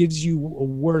and gives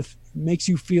you makes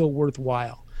you feel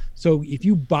worthwhile. So if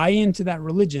you buy into that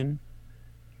religion,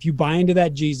 if you buy into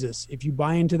that Jesus, if you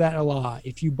buy into that Allah,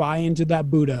 if you buy into that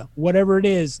Buddha, whatever it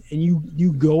is, and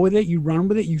you go with it, you run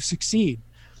with it, you succeed.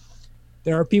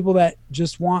 There are people that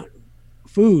just want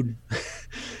food.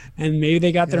 And maybe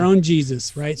they got their own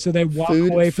Jesus, right? So they walk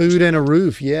away from food and a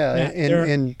roof,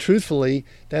 and truthfully,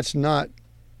 that's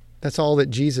all that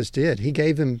Jesus did. He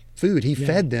gave them food. He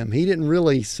fed them. He didn't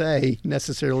really say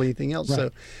necessarily anything else.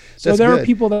 Right. So there are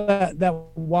people that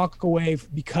walk away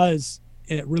because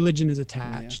religion is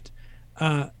attached.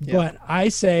 But I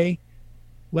say,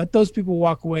 let those people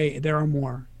walk away. There are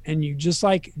more, and you just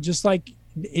like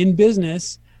in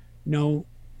business, no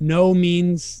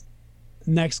means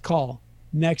next call.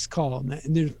 And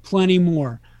there's plenty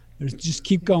more. Just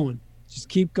keep going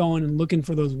and looking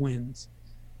for those wins.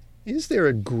 Is there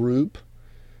a group,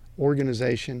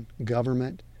 organization,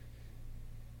 government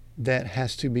that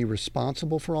has to be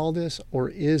responsible for all this, or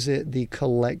is it the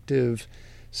collective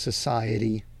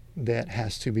society that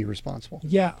has to be responsible?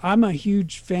 Yeah, I'm a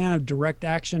huge fan of direct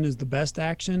action is the best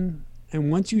action. And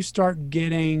once you start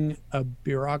getting a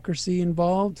bureaucracy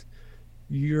involved,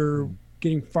 you're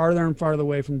getting farther and farther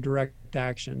away from direct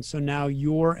action. So now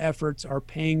your efforts are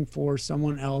paying for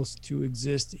someone else to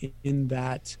exist in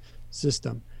that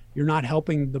system. You're not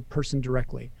helping the person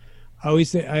directly. I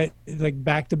always say,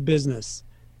 back to business,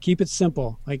 keep it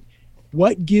simple. Like,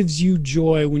 what gives you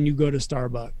joy when you go to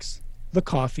Starbucks? The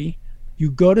coffee.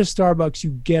 You go to Starbucks,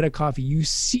 you get a coffee. You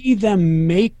see them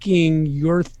making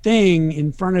your thing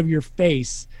in front of your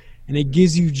face, and it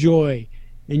gives you joy.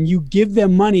 And you give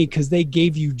them money because they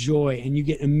gave you joy, and you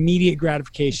get immediate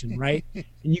gratification, right? And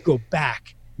you go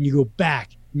back, and you go back,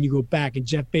 and you go back. And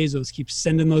Jeff Bezos keeps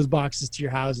sending those boxes to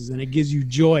your houses, and it gives you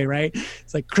joy, right?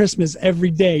 It's like Christmas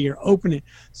every day. You're opening.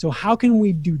 So how can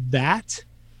we do that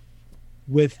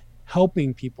with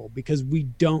helping people? Because we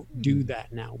don't do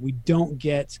that now. We don't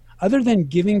get, other than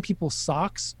giving people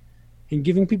socks and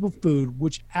giving people food,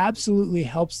 which absolutely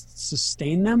helps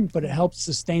sustain them, but it helps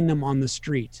sustain them on the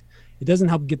street. It doesn't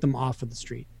help get them off of the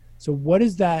street. So what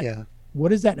is that? Yeah.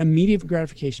 What is that immediate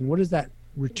gratification? What is that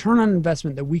return on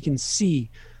investment that we can see,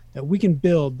 that we can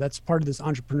build? That's part of this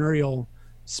entrepreneurial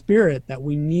spirit that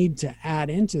we need to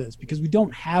add into this, because we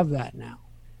don't have that now.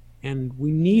 And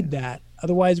we need that.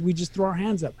 Otherwise, we just throw our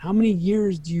hands up. How many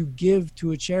years do you give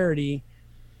to a charity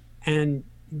and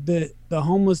the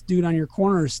homeless dude on your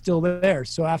corner is still there?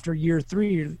 So after year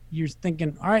 3, you're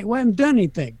thinking, all right, well, I haven't done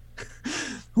anything.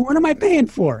 What am I paying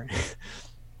for?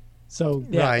 So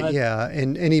right,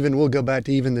 and even we'll go back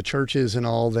to even the churches and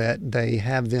all that. They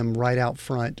have them right out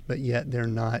front, but yet they're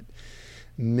not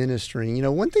ministering.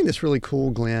 One thing that's really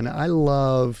cool, Glenn, I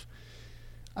love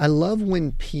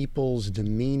when people's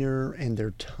demeanor and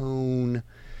their tone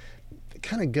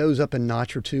kind of goes up a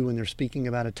notch or two when they're speaking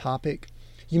about a topic.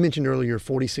 You mentioned earlier you're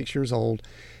 46 years old.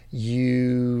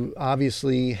 You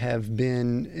obviously have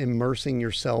been immersing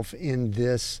yourself in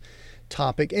this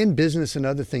topic and business and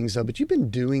other things, though, but you've been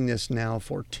doing this now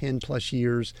for 10 plus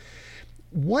years.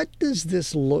 What does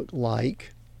this look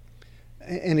like?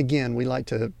 And again, we like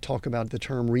to talk about the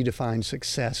term redefine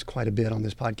success quite a bit on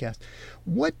this podcast.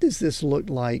 What does this look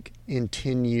like in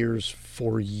 10 years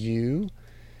for you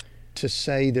to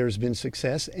say there's been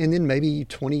success? And then maybe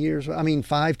 20 years,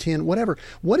 5, 10, whatever.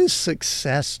 What does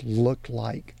success look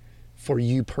like for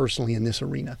you personally in this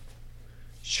arena?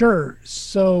 Sure.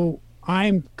 So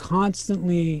I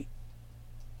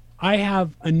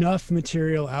have enough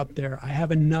material out there. I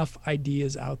have enough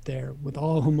ideas out there with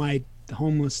all of my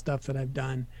homeless stuff that I've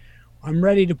done. I'm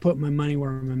ready to put my money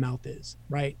where my mouth is,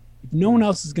 right? If no one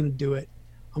else is going to do it,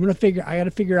 I got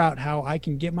to figure out how I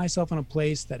can get myself in a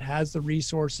place that has the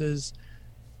resources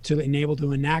to enable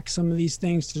to enact some of these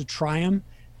things, to try them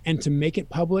and to make it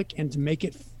public and to make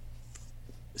it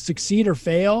succeed or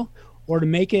fail, or to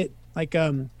make it like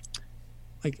a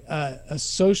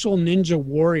social ninja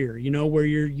warrior, where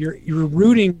you're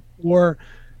rooting for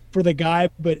the guy,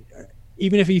 but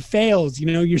even if he fails,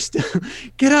 you're still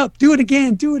get up, do it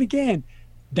again.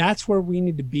 That's where we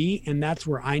need to be, and that's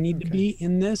where I need to be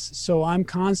in this. So I'm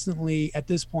constantly at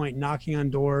this point knocking on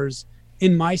doors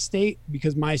in my state,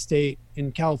 because my state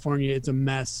in California, it's a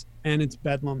mess and it's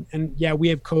bedlam. And yeah, we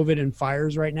have COVID and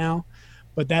fires right now,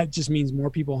 but that just means more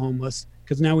people homeless,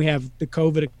 because now we have the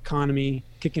COVID economy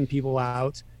kicking people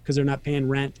out because they're not paying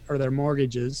rent or their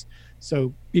mortgages.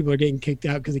 So people are getting kicked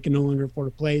out because they can no longer afford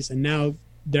a place, and now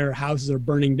their houses are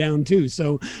burning down too.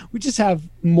 So we just have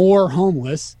more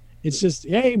homeless. It's just,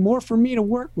 hey, more for me to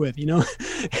work with,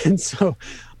 And so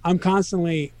I'm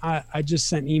constantly, I just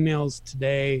sent emails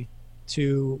today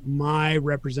to my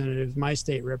representatives, my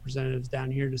state representatives down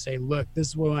here to say, look, this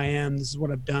is who I am. This is what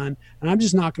I've done. And I'm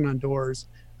just knocking on doors.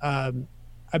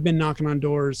 I've been knocking on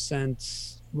doors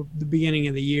since the beginning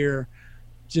of the year.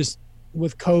 Just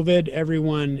with COVID,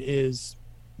 everyone is,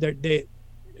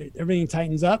 everything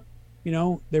tightens up.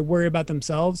 They worry about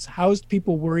themselves. Housed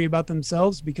people worry about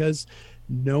themselves because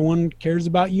no one cares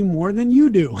about you more than you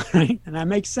do, right? And that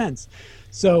makes sense.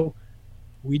 So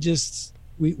we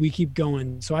keep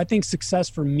going. So I think success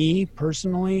for me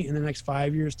personally in the next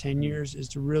 5 years, 10 years is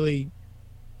to really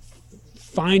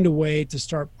find a way to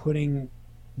start putting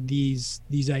these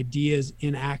ideas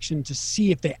in action, to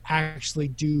see if they actually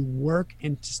do work,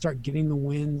 and to start getting the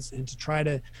wins, and to try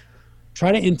to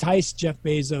entice Jeff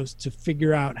Bezos to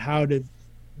figure out how to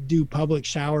do public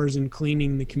showers and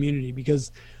cleaning the community,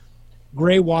 because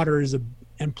gray water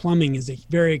and plumbing is a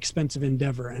very expensive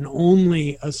endeavor, and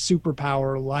only a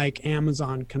superpower like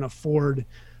Amazon can afford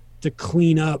to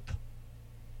clean up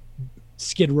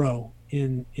Skid Row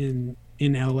in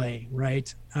LA,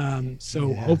 right?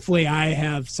 Hopefully I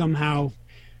have somehow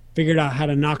figured out how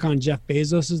to knock on Jeff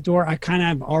Bezos's door. I kind of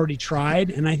have already tried,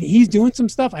 and he's doing some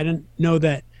stuff. I didn't know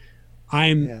that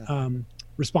I'm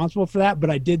responsible for that, but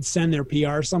I did send their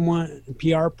PR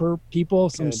people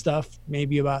some stuff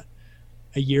maybe about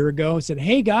a year ago. Said,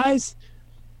 hey guys,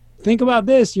 think about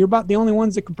this. You're about the only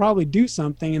ones that could probably do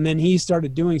something. And then he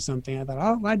started doing something. I thought,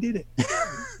 oh, I did it.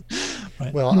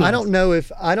 Well, I don't know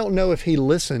if he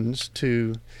listens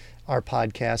to our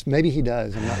podcast. Maybe he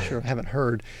does. I'm not sure. I haven't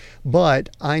heard, but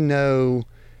I know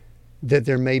that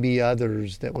there may be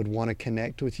others that would want to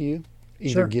connect with you,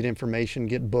 either get information,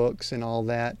 get books and all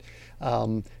that.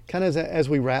 Kind of as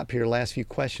we wrap here, last few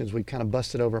questions, we've kind of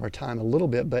busted over our time a little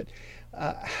bit, but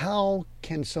how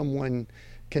can someone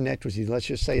connect with you? Let's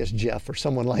just say it's Jeff or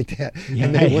someone like that,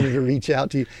 and they wanted to reach out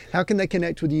to you. How can they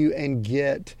connect with you and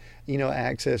get,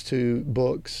 access to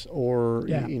books or,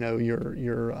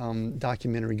 your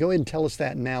documentary? Go ahead and tell us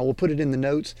that now. We'll put it in the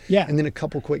notes. Yeah. And then a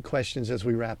couple quick questions as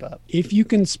we wrap up. If you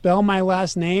can spell my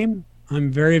last name, I'm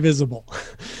very visible.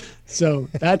 So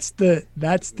that's the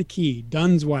key,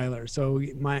 Dunsweiler. So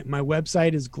my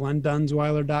website is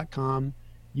glendunsweiler.com.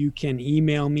 You can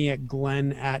email me at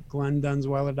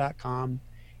glenn@glenndunsweiler.com.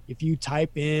 If you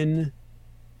type in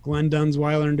Glenn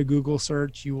Dunsweiler into Google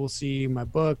search, you will see my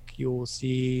book. You will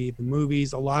see the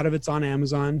movies. A lot of it's on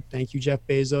Amazon. Thank you, Jeff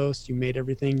Bezos. You made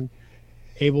everything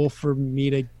able for me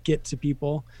to get to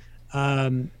people.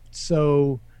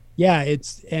 So yeah,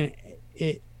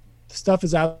 stuff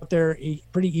is out there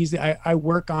pretty easy. I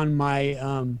work on my,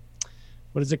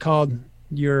 what is it called?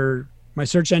 My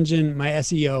search engine, my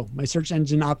SEO, my search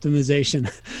engine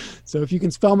optimization. So if you can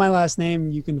spell my last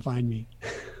name, you can find me.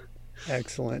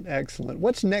 Excellent.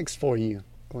 What's next for you,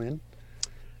 Glenn?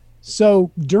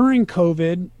 So during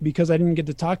COVID, because I didn't get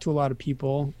to talk to a lot of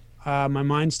people, my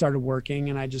mind started working,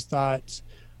 and I just thought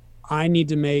I need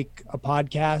to make a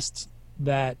podcast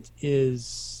that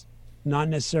is not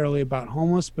necessarily about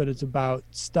homeless, but it's about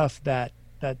stuff that's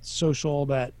social,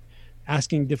 that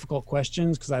asking difficult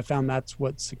questions, because I found that's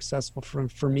what's successful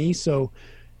for me. So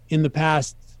in the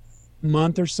past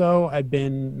month or so, I've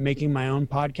been making my own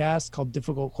podcast called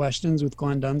Difficult Questions with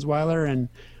Glenn Dunsweiler, and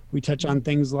we touch on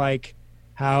things like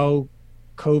how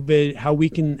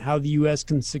the U.S.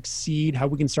 can succeed, how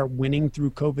we can start winning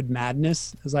through COVID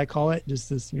madness, as I call it.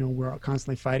 Just this, we're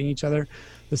constantly fighting each other.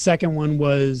 The second one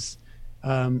was,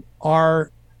 are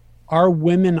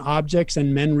women objects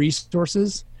and men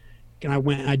resources? And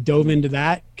I dove into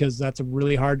that because that's a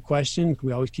really hard question.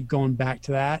 We always keep going back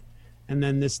to that. And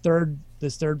then this third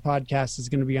podcast is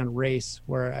going to be on race,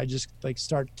 where I just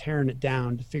start tearing it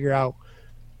down to figure out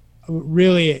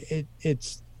really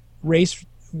it's race.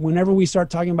 whenever we start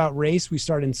talking about race, we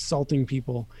start insulting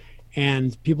people,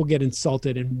 and people get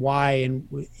insulted, and why. And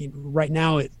right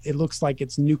now it looks like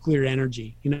it's nuclear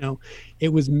energy. It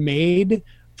was made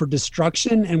for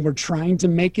destruction, and we're trying to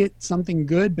make it something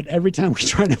good. But every time we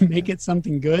try to make it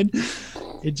something good,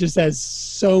 it just has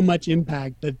so much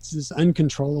impact that's just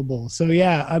uncontrollable. So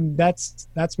yeah, that's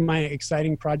my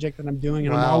exciting project that I'm doing,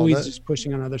 and I'm always just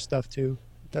pushing on other stuff too.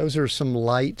 Those are some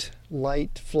light,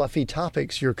 fluffy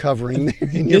topics you're covering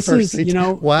in your first speech.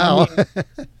 Wow.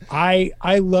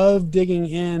 I love digging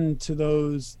into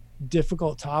those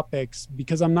difficult topics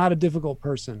because I'm not a difficult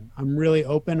person. I'm really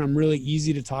open. I'm really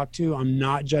easy to talk to. I'm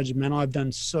not judgmental. I've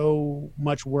done so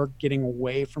much work getting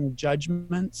away from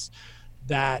judgments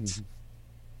that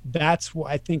that's what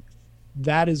I think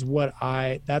that's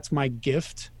my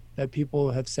gift that people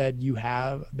have said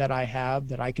that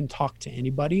I can talk to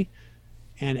anybody.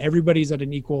 And everybody's at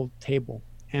an equal table,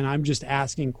 and I'm just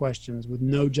asking questions with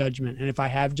no judgment. And if I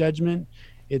have judgment,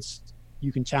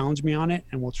 you can challenge me on it,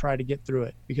 and we'll try to get through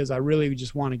it, because I really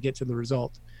just want to get to the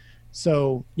result.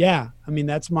 So yeah, I mean,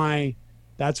 that's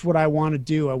what I want to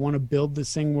do. I want to build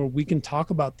this thing where we can talk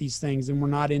about these things, and we're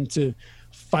not into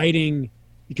fighting,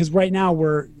 because right now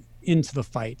we're into the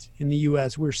fight in the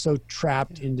US. We're so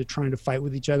trapped into trying to fight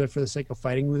with each other for the sake of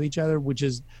fighting with each other, which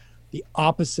is the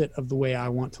opposite of the way I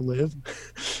want to live.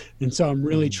 And so I'm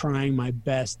really trying my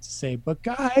best to say, but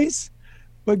guys,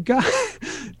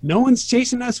 no one's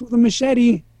chasing us with a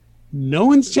machete. No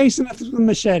one's chasing us with a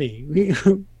machete.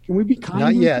 Can we be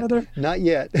kind to each other? Not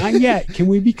yet. Not yet. Can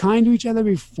we be kind to each other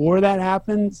before that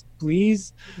happens,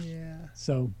 please? Yeah.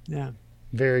 So, yeah.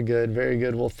 Very good. Very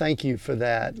good. Well, thank you for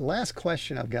that. Last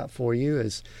question I've got for you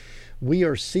is, we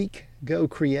are Seek, Go,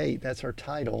 Create. That's our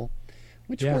title.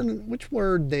 Which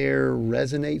word there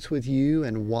resonates with you,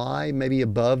 and why, maybe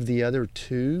above the other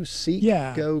two? Seek,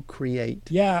 Go, Create.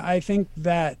 Yeah, I think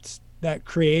that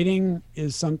creating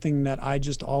is something that I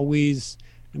just always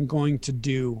am going to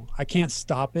do. I can't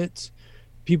stop it.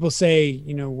 People say,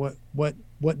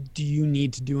 what do you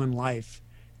need to do in life?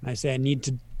 And I say, I need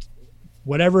to,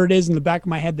 whatever it is in the back of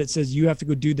my head that says, you have to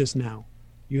go do this now.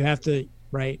 You have to,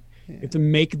 right? Yeah. You have to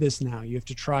make this now. You have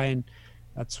to try, and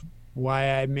that's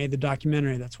why I made the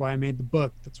documentary. That's why I made the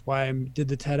book. That's why I did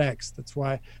the TEDx. That's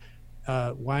why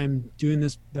I'm doing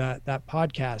that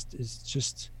podcast. Is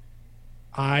just,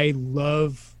 I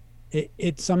love it.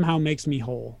 It somehow makes me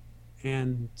whole.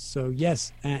 And so,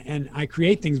 yes. And I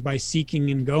create things by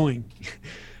seeking and going.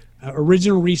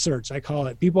 Original research, I call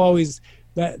it. People always,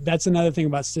 that's another thing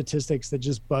about statistics that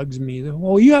just bugs me.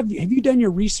 Well, have you done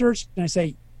your research? And I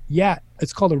say, yeah,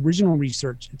 it's called original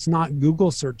research. It's not Google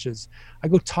searches. I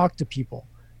go talk to people.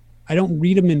 I don't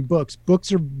read them in books.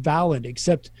 Books are valid,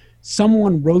 except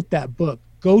someone wrote that book.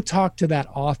 Go talk to that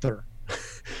author.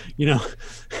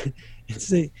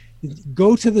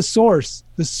 Go to the source.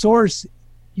 The source,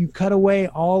 you cut away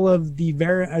all of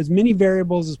as many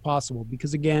variables as possible,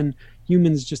 because again,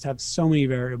 humans just have so many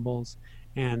variables,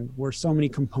 and we're so many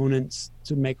components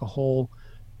to make a whole.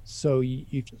 So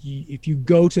if you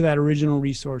go to that original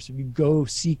resource, if you go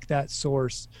seek that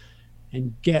source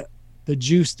and get the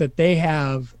juice that they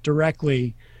have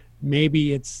directly,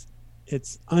 maybe it's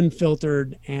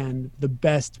unfiltered and the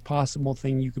best possible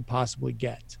thing you could possibly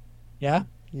get. Yeah?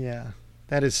 Yeah.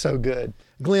 That is so good.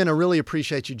 Glenn, I really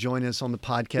appreciate you joining us on the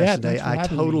podcast today. I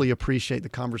totally appreciate the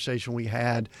conversation we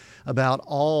had about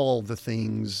all the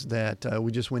things that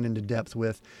we just went into depth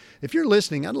with. If you're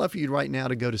listening, I'd love for you right now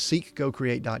to go to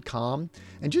seekgocreate.com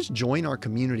and just join our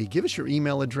community. Give us your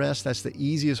email address. That's the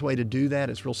easiest way to do that.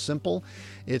 It's real simple.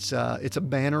 It's a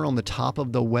banner on the top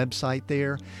of the website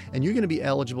there, and you're going to be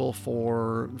eligible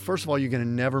for, first of all, you're going to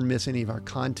never miss any of our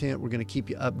content. We're going to keep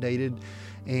you updated.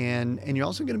 And you're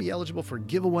also going to be eligible for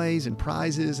giveaways and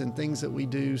prizes and things that we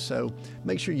do. So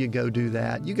make sure you go do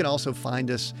that. You can also find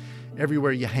us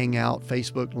everywhere you hang out: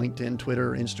 Facebook, LinkedIn,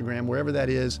 Twitter, Instagram, wherever that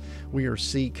is. We are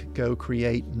Seek, Go,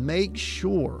 Create. Make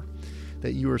sure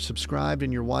that you are subscribed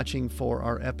and you're watching for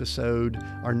our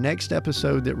next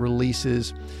episode that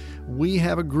releases. We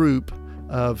have a group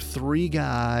of 3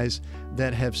 guys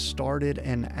that have started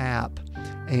an app,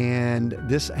 and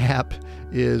this app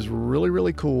is really,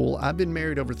 really cool. I've been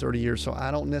married over 30 years, so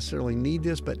I don't necessarily need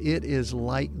this, but it is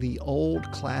like the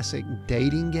old classic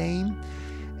dating game.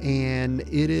 And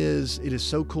it is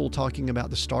so cool talking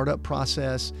about the startup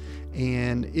process,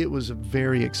 and it was a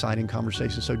very exciting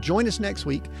conversation. So join us next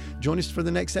week. Join us for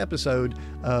the next episode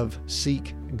of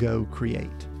Seek, Go,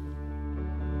 Create.